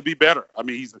would definitely be better. I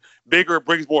mean, he's bigger,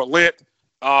 brings more lit,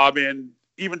 and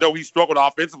even though he struggled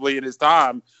offensively in his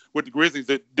time with the Grizzlies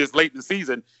this late in the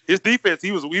season, his defense,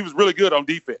 he was really good on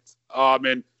defense.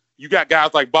 And you got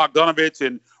guys like Bogdanovich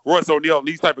and Royce O'Neal and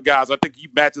these type of guys. I think he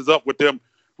matches up with them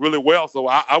really well. So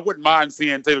I wouldn't mind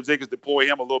seeing Taylor Jenkins deploy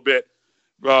him a little bit.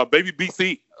 Maybe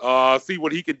BC, see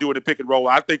what he can do in the pick and roll.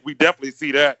 I think we definitely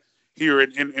see that here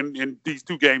in these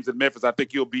 2 games in Memphis. I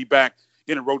think he'll be back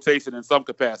in a rotation in some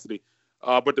capacity.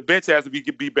 But the bench has to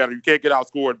be better. You can't get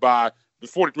outscored by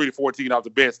 43-14 off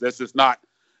the bench. That's just not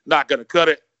going to cut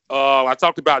it. I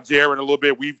talked about Jaren a little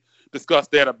bit. We've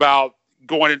discussed that about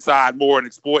going inside more and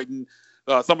exploiting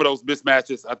some of those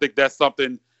mismatches. I think that's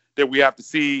something that we have to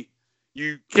see.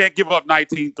 You can't give up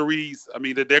 19 threes. I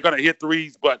mean, they're going to hit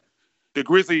threes, but the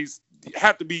Grizzlies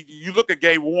have to be – you look at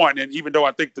game 1, and even though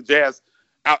I think the Jazz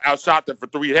outshot them for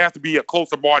 3, it has to be a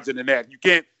closer margin than that. You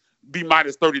can't be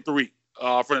minus 33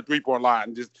 from the three-point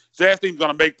line. Just Jazz team's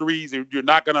going to make threes. You're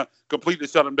not going to completely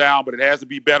shut them down, but it has to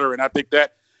be better, and I think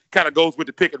that kind of goes with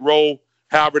the pick and roll.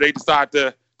 However they decide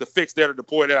to fix that or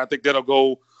deploy that, I think that'll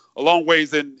go a long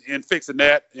ways in fixing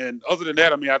that. And other than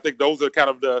that, I mean, I think those are kind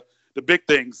of the big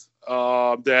things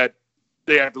that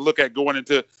they have to look at going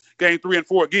into game 3 and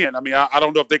 4 again. I mean, I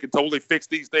don't know if they can totally fix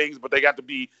these things, but they got to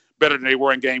be better than they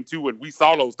were in game 2. And we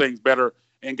saw those things better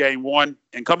in game 1.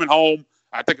 And coming home,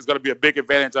 I think it's going to be a big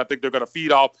advantage. I think they're going to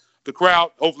feed off the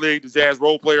crowd. Hopefully the Jazz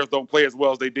role players don't play as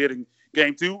well as they did in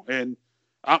game 2. And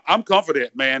I'm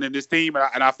confident, man, in this team.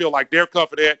 And I feel like they're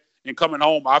confident in coming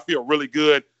home. I feel really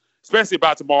good, especially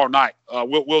about tomorrow night.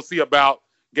 We'll see about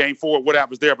game 4, what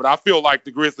happens there. But I feel like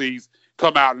the Grizzlies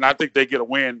come out, and I think they get a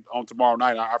win on tomorrow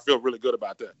night. I feel really good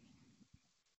about that.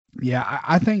 Yeah,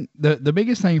 I think the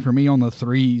biggest thing for me on the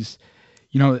threes,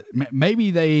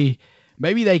 maybe they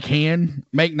can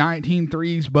make 19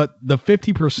 threes, but the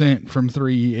 50% from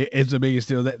 3 is the biggest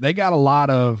deal. They got a lot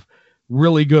of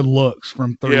really good looks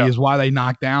from 3 is why they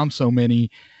knocked down so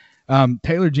many.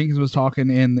 Taylor Jenkins was talking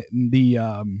in the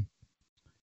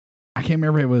I can't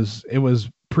remember if it was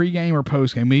pregame or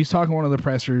postgame, but he's talking to one of the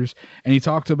pressers, and he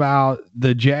talked about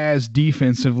the Jazz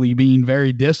defensively being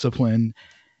very disciplined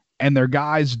and their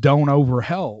guys don't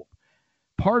overhelp.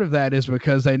 Part of that is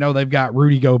because they know they've got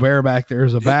Rudy Gobert back there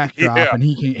as a backdrop, and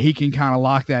he can kind of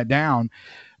lock that down.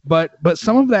 But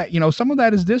some of that, some of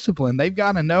that is discipline. They've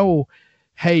got to know,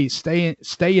 hey, stay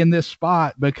in this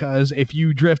spot, because if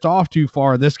you drift off too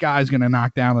far, this guy's going to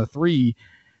knock down the 3.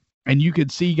 And you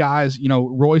could see guys,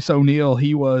 Royce O'Neal,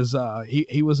 he was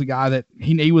he was a guy that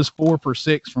he was 4 for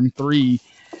 6 from 3.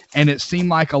 And it seemed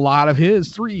like a lot of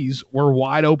his threes were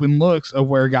wide open looks of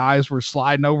where guys were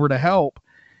sliding over to help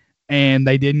and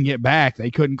they didn't get back.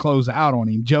 They couldn't close out on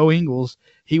him. Joe Ingles,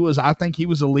 I think he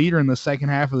was a leader in the second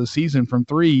half of the season from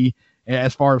 3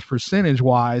 as far as percentage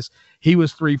wise. He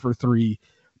was 3 for 3.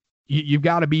 You've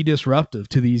got to be disruptive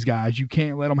to these guys. You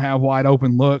can't let them have wide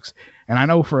open looks. And I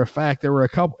know for a fact there were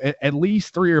at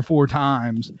least 3 or 4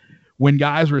 times when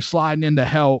guys were sliding in to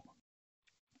help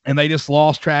and they just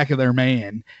lost track of their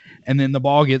man. And then the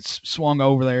ball gets swung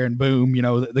over there and boom,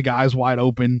 the guy's wide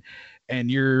open and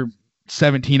you're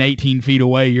 17, 18 feet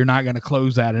away. You're not going to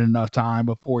close that in enough time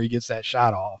before he gets that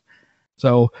shot off.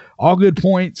 So all good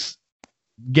points.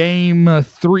 Game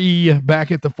 3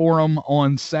 back at the Forum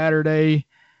on Saturday.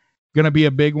 Going to be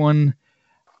a big one.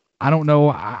 I don't know.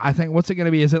 I think, what's it going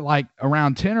to be? Is it like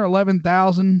around 10 or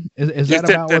 11,000? Is that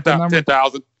about what the number?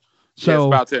 10,000. So,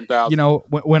 about 10,000.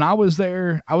 When I was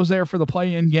there for the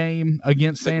play-in game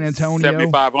against San Antonio.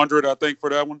 7,500, I think, for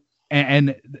that one.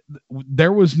 And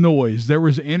there was noise. There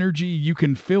was energy. You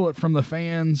can feel it from the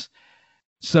fans.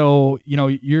 So,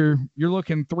 you're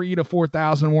looking 3,000 to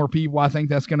 4,000 more people. I think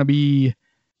that's going to be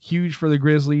huge for the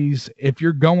Grizzlies. If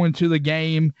you're going to the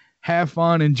game, have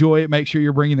fun, enjoy it. Make sure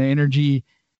you're bringing the energy.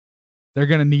 They're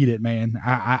going to need it, man.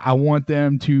 I want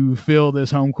them to feel this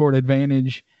home court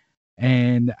advantage.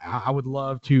 And I would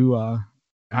love to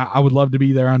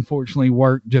be there. Unfortunately,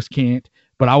 work just can't.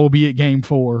 But I will be at Game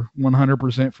 4,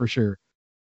 100% for sure.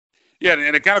 Yeah,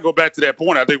 and it kind of go back to that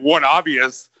point. I think one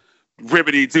obvious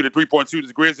remedy to the three-point shooters,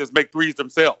 the Grizzlies, is make threes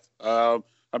themselves.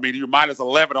 You're minus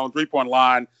 11 on three-point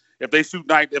line. If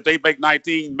they make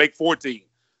 19, make 14.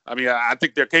 I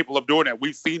think they're capable of doing that.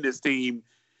 We've seen this team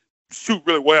shoot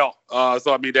really well.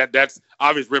 That's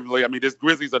obvious remedy. This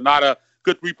Grizzlies are not a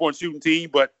good three-point shooting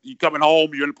team, but you coming home,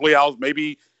 you're in the playoffs,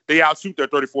 maybe they outshoot their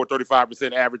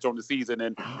 34-35% average on the season,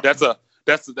 and that's a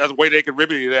way they can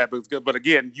remedy that. But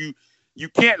again, you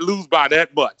can't lose by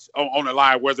that much on the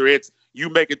line, whether it's you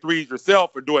making threes yourself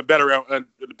or doing better in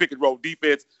the pick and roll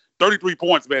defense. 33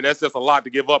 points, man, that's just a lot to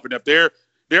give up. And if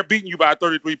they're beating you by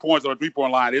 33 points on a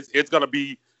three-point line, it's gonna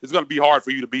be hard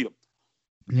for you to beat them.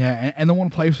 Yeah, and the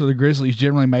one place where the Grizzlies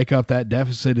generally make up that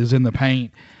deficit is in the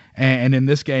paint. And in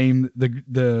this game,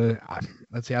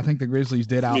 let's see, I think the Grizzlies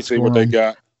did outscore. Let me see what they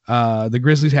got. The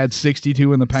Grizzlies had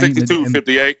 62 in the paint.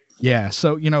 62-58. Yeah,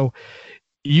 so,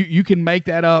 you can make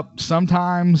that up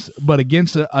sometimes, but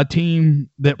against a team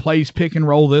that plays pick and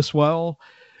roll this well,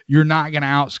 you're not going to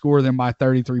outscore them by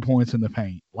 33 points in the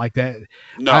paint like that.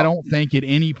 No. I don't think at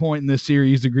any point in this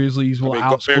series the Grizzlies will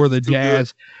outscore the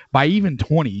Jazz by even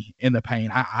 20 in the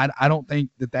paint. I don't think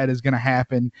that is going to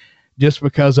happen just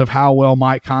because of how well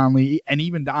Mike Conley and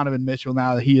even Donovan Mitchell,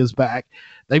 now that he is back,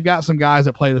 they've got some guys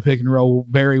that play the pick and roll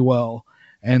very well.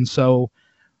 And so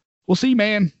we'll see,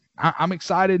 man. I'm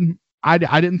excited. I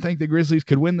didn't think the Grizzlies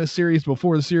could win this series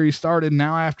before the series started.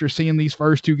 Now, after seeing these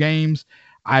first 2 games,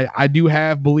 I do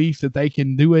have belief that they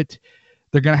can do it.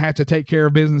 They're going to have to take care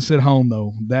of business at home,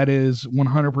 though. That is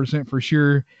 100% for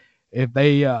sure. If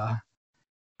they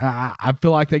I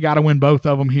feel like they got to win both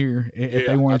of them here if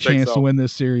they want a chance to win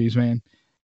this series, man.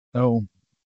 So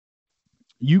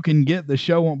you can get the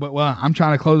show on, but I'm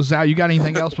trying to close this out. You got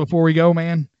anything else before we go,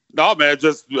 man? No, man,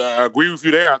 just agree with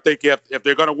you there. I think if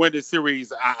they're going to win this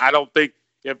series, I don't think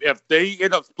if they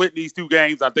end up splitting these 2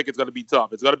 games, I think it's going to be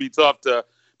tough. It's going to be tough to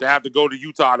have to go to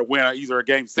Utah to win either a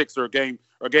Game 6 or a Game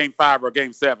 5 or a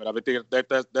Game 7. I think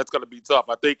that's going to be tough.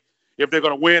 I think if they're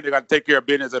going to win, they got to take care of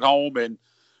business at home, and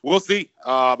we'll see.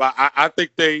 I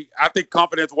think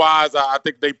confidence-wise, I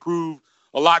think they proved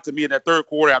a lot to me in that third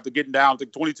quarter after getting down to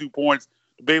 22 points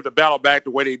to be able to battle back the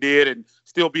way they did and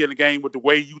still be in the game with the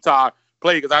way Utah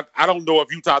played. Because I don't know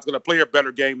if Utah's going to play a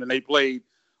better game than they played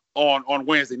on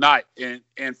Wednesday night.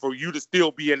 And for you to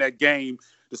still be in that game,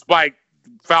 despite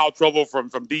foul trouble from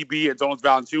DB and Jonas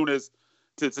Valanciunas,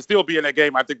 to still be in that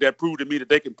game, I think that proved to me that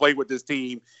they can play with this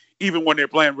team even when they're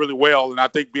playing really well. And I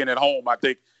think being at home, I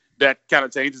think that kind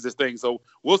of changes this thing. So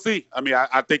we'll see.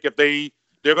 I think if they're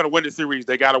going to win the series,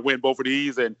 they got to win both of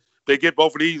these. And if they get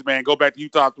both of these, man, go back to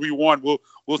Utah 3-1.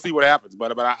 We'll see what happens.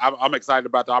 But I'm excited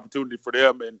about the opportunity for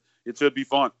them, and it should be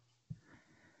fun.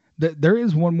 There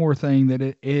is one more thing that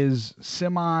it is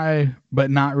semi,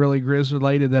 but not really Grizz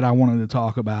related that I wanted to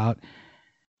talk about.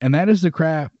 And that is the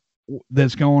crap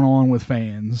that's going on with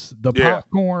fans. The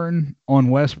popcorn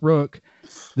on Westbrook,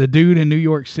 the dude in New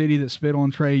York City that spit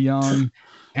on Trae Young.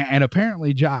 And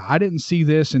apparently, I didn't see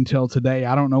this until today.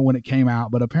 I don't know when it came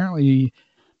out, but apparently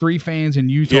 3 fans in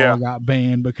Utah got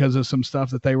banned because of some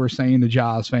stuff that they were saying to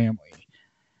Ja's family.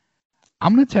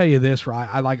 I'm going to tell you this, right?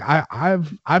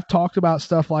 I've talked about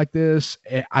stuff like this.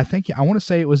 I think I want to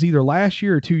say it was either last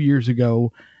year or 2 years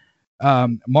ago.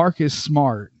 Marcus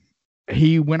Smart,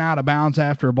 he went out of bounds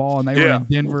after a ball, and they were in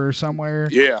Denver or somewhere.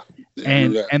 Yeah.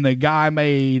 And the guy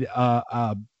made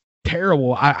a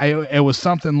terrible. It was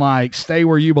something like "stay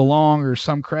where you belong" or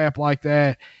some crap like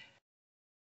that.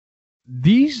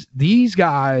 These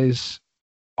guys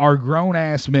are grown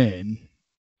ass men.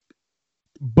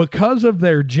 Because of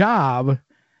their job,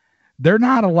 they're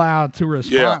not allowed to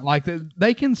respond. Yeah. Like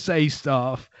they can say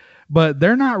stuff, but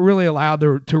they're not really allowed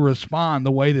to respond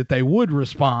the way that they would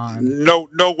respond.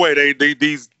 No way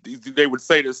they would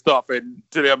say this stuff and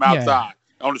to them outside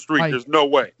on the street. Like, there's no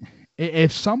way.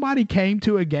 If somebody came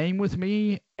to a game with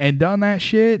me and done that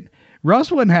shit,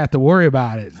 Russ wouldn't have to worry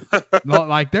about it.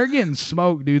 Like they're getting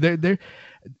smoked, dude.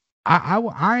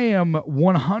 I am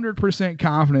 100%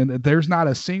 confident that there's not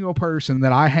a single person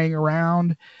that I hang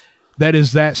around that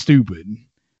is that stupid.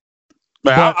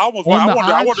 Man, I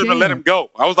wanted to let him go.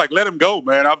 I was like, let him go,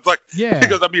 man. I was like,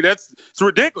 because I mean, it's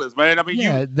ridiculous, man. I mean,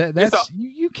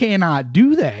 you cannot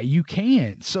do that. You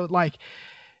can't. So like,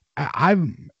 I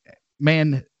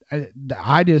wouldn't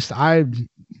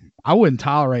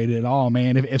tolerate it at all,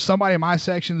 man. If somebody in my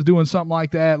section is doing something like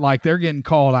that, like they're getting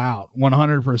called out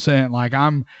 100%. Like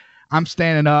I'm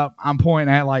standing up, I'm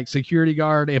pointing at like security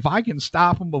guard. If I can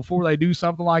stop them before they do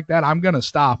something like that, I'm going to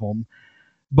stop them.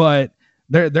 But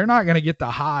they're not going to get to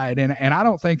hide. And I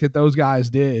don't think that those guys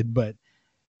did, but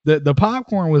the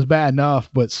popcorn was bad enough,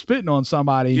 but spitting on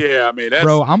somebody. Yeah. I mean, that's,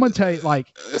 bro, I'm going to tell you, like,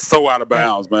 it's so out of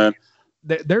bounds, man.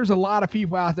 There's a lot of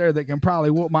people out there that can probably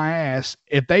whoop my ass.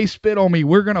 If they spit on me,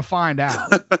 we're going to find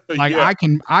out. Like I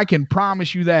can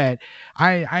promise you that.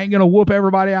 I ain't going to whoop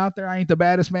everybody out there. I ain't the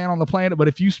baddest man on the planet, but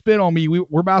if you spit on me,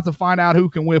 we're about to find out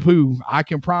who can whip who. I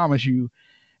can promise you.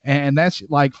 And that's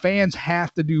like, fans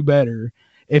have to do better.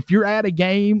 If you're at a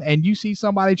game and you see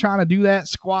somebody trying to do that,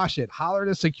 squash it. Holler at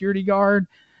a security guard.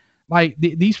 Like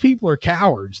these people are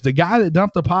cowards. The guy that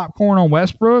dumped the popcorn on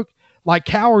Westbrook, like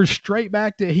cowers straight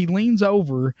back to, he leans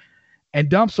over and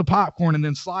dumps the popcorn and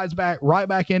then slides back right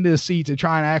back into his seat to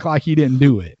try and act like he didn't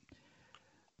do it.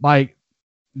 Like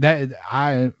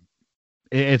that,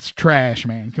 it's trash,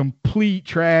 man. Complete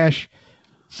trash.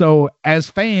 So as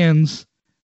fans,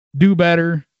 do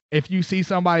better. If you see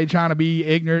somebody trying to be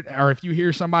ignorant, or if you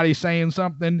hear somebody saying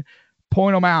something,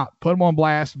 point them out, put them on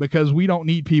blast, because we don't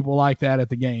need people like that at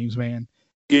the games, man.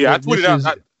 Yeah, I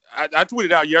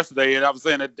tweeted out yesterday, and I was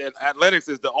saying that athletics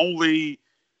is the only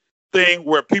thing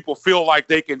where people feel like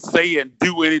they can say and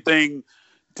do anything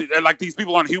like these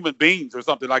people aren't human beings or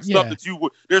something, like stuff that you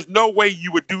would, there's no way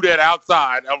you would do that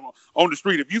outside on the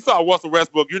street. If you saw Russell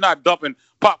Westbrook, you're not dumping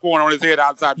popcorn on his head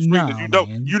outside the street,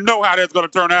 because you know how that's going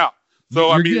to turn out. So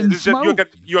I mean, it's just,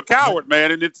 you're a coward,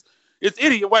 man, and it's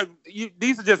idiot.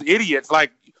 These are just idiots.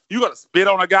 Like, you got to spit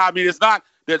on a guy. I mean, it's not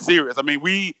that serious. I mean,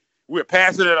 we're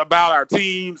passionate about our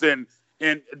teams and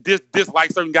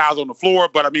dislike certain guys on the floor,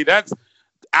 but I mean, that's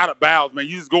out of bounds, man.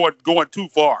 You just going too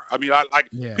far. I mean,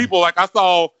 people, like, I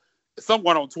saw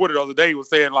someone on Twitter the other day was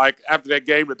saying, like, after that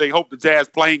game, that they hope the Jazz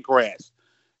plane crashed.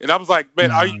 And I was like,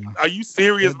 man, are you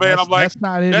serious, man? I'm like, that's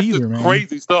not it either, man.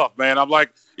 Crazy stuff, man. I'm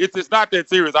like, it's not that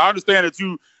serious. I understand that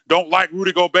you don't like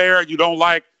Rudy Gobert, you don't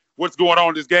like what's going on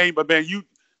in this game, but man, you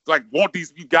like want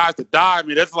these guys to die. I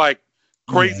mean, that's like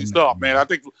crazy stuff, man. I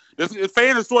think this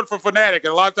fan is sort of a fanatic,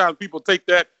 and a lot of times people take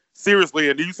that seriously,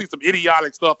 and you see some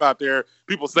idiotic stuff out there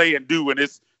people say and do, and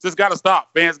it's just got to stop.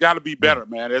 Fans got to be better,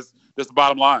 man. That's the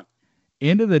bottom line.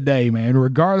 End of the day, man,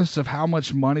 regardless of how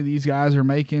much money these guys are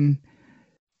making,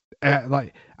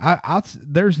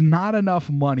 there's not enough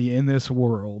money in this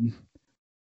world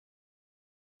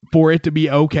for it to be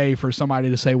okay for somebody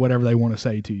to say whatever they want to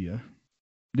say to you.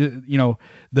 You know,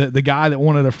 the guy that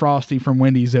wanted a Frosty from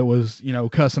Wendy's that was, you know,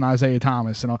 cussing Isaiah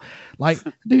Thomas and all, like,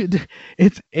 dude,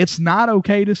 it's not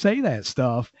okay to say that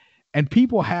stuff, and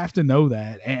people have to know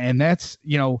that. And that's,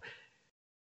 you know,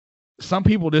 some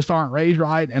people just aren't raised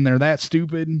right and they're that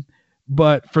stupid.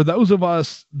 But for those of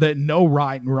us that know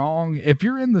right and wrong, if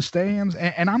you're in the stands,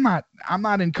 and I'm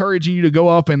not encouraging you to go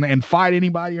up and fight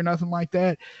anybody or nothing like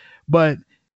that, but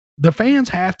the fans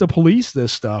have to police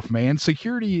this stuff, man.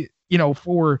 Security, you know,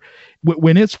 for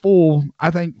when it's full,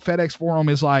 I think FedEx Forum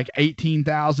is like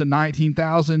 18,000,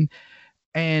 19,000.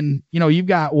 And, you know, you've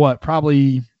got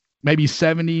probably maybe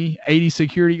 70, 80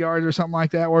 security guards or something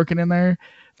like that working in there.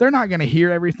 They're not going to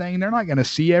hear everything. They're not going to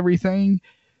see everything.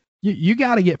 You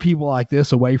got to get people like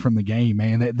this away from the game,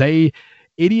 man.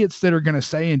 Idiots that are going to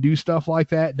say and do stuff like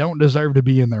that don't deserve to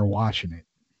be in there watching it.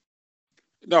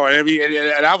 No, I mean,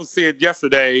 and I was seeing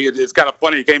yesterday. It's kind of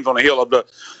funny. It came on the heel of the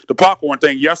popcorn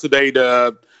thing yesterday.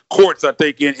 The courts, I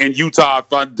think, in Utah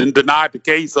denied the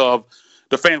case of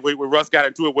the family where Russ got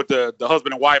into it with the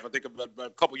husband and wife. I think a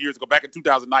couple years ago, back in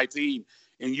 2019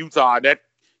 in Utah. That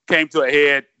came to a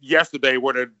head yesterday,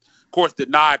 where the courts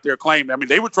denied their claim. I mean,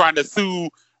 they were trying to sue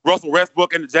Russell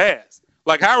Westbrook and the Jazz.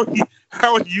 Like, how are you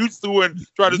trying to sue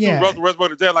Russell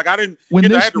Westbrook and the Jazz? Like, I didn't. I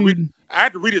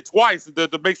had to read it twice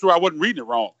to make sure I wasn't reading it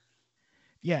wrong.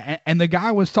 Yeah, and the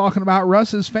guy was talking about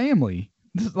Russ's family.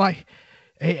 Like,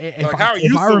 if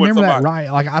I remember that right,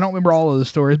 like, I don't remember all of the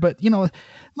stories, but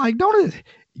like,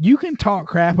 you can talk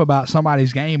crap about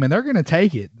somebody's game and they're going to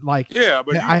take it. Like, yeah,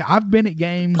 but I've been at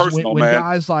games when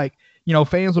guys like,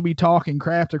 fans will be talking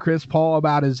crap to Chris Paul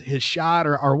about his shot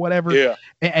or whatever. Yeah.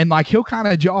 And like, he'll kind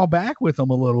of jaw back with them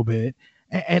a little bit.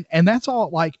 And that's all.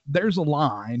 Like, there's a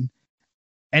line.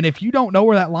 And if you don't know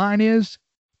where that line is,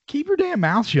 keep your damn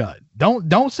mouth shut.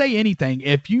 Don't say anything.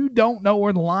 If you don't know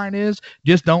where the line is,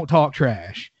 just don't talk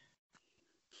trash.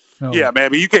 No. Yeah, man. I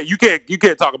mean, you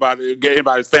can't talk about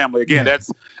anybody's family again. Yeah.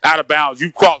 That's out of bounds.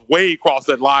 You way cross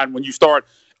that line when you start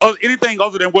anything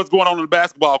other than what's going on in the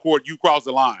basketball court. You cross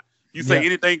the line. You say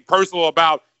anything personal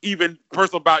about even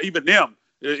them.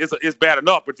 It's bad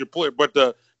enough, but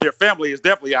their family is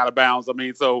definitely out of bounds. I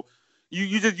mean, so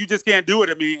you just can't do it.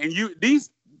 I mean, and these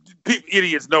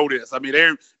idiots know this. I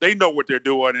mean, they know what they're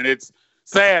doing, and it's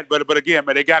sad. But again,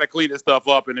 man, they got to clean this stuff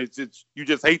up, and you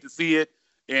just hate to see it.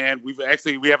 And we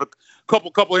have a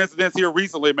couple incidents here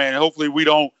recently, man. And hopefully we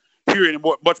don't hear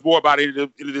much more about any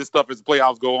of this stuff as the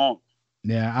playoffs go on.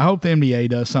 Yeah, I hope the NBA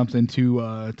does something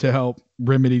to help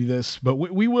remedy this. But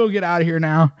we will get out of here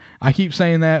now. I keep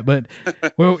saying that, but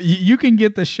well, you can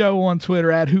get the show on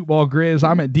Twitter at HoopballGrizz.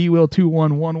 I'm at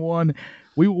DWill2111.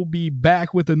 We will be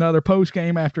back with another post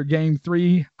game after Game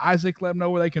 3. Isaac, let them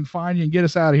know where they can find you and get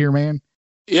us out of here, man.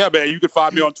 Yeah, man. You can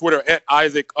find me on Twitter at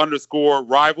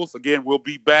Isaac_Rivals. Again, we'll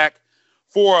be back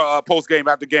for a post game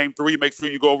after Game 3. Make sure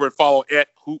you go over and follow at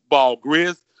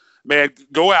HoopballGrizz. Man,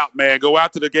 go out, man. Go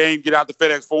out to the game. Get out to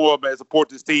FedEx Forum and support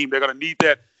this team. They're going to need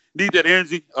that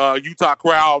energy. Utah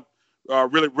crowd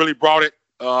really brought it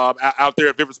out there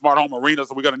at Vivint Smart Home Arena.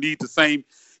 So we're going to need the same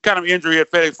kind of injury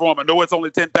at FedEx Forum. I know it's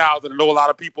only 10,000. I know a lot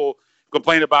of people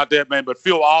complain about that, man. But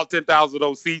fill all 10,000 of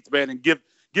those seats, man, and give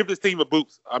this team a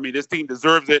boost. I mean, this team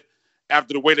deserves it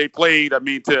after the way they played. I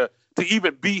mean, to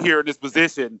even be here in this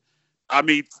position. I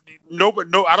mean,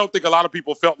 I don't think a lot of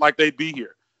people felt like they'd be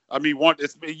here. I mean,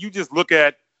 you just look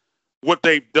at what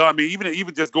they've done. I mean,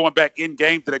 even just going back in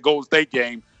game to the Golden State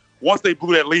game, once they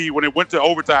blew that lead, when it went to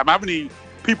overtime, how many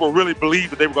people really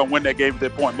believed that they were going to win that game at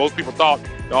that point? Most people thought,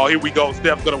 oh, here we go,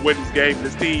 Steph's going to win this game.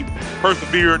 This team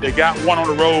persevered. They got one on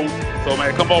the road. So,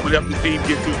 man, come on and help this team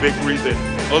get 2 victories. And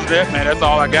other than that, man, that's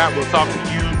all I got. We'll talk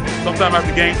to you sometime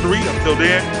after Game 3. Until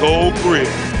then, go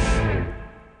Grizz.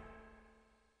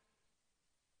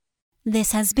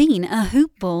 This has been a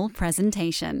Hoop Ball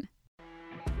presentation.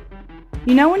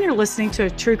 You know when you're listening to a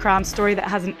true crime story that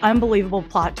has an unbelievable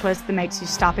plot twist that makes you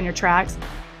stop in your tracks?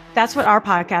 That's what our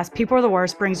podcast, People Are the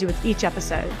Worst, brings you with each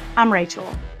episode. I'm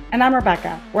Rachel. And I'm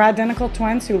Rebecca. We're identical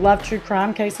twins who love true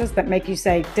crime cases that make you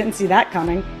say, didn't see that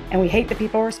coming, and we hate the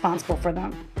people responsible for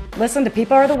them. Listen to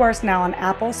People Are the Worst now on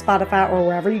Apple, Spotify, or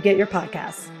wherever you get your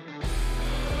podcasts.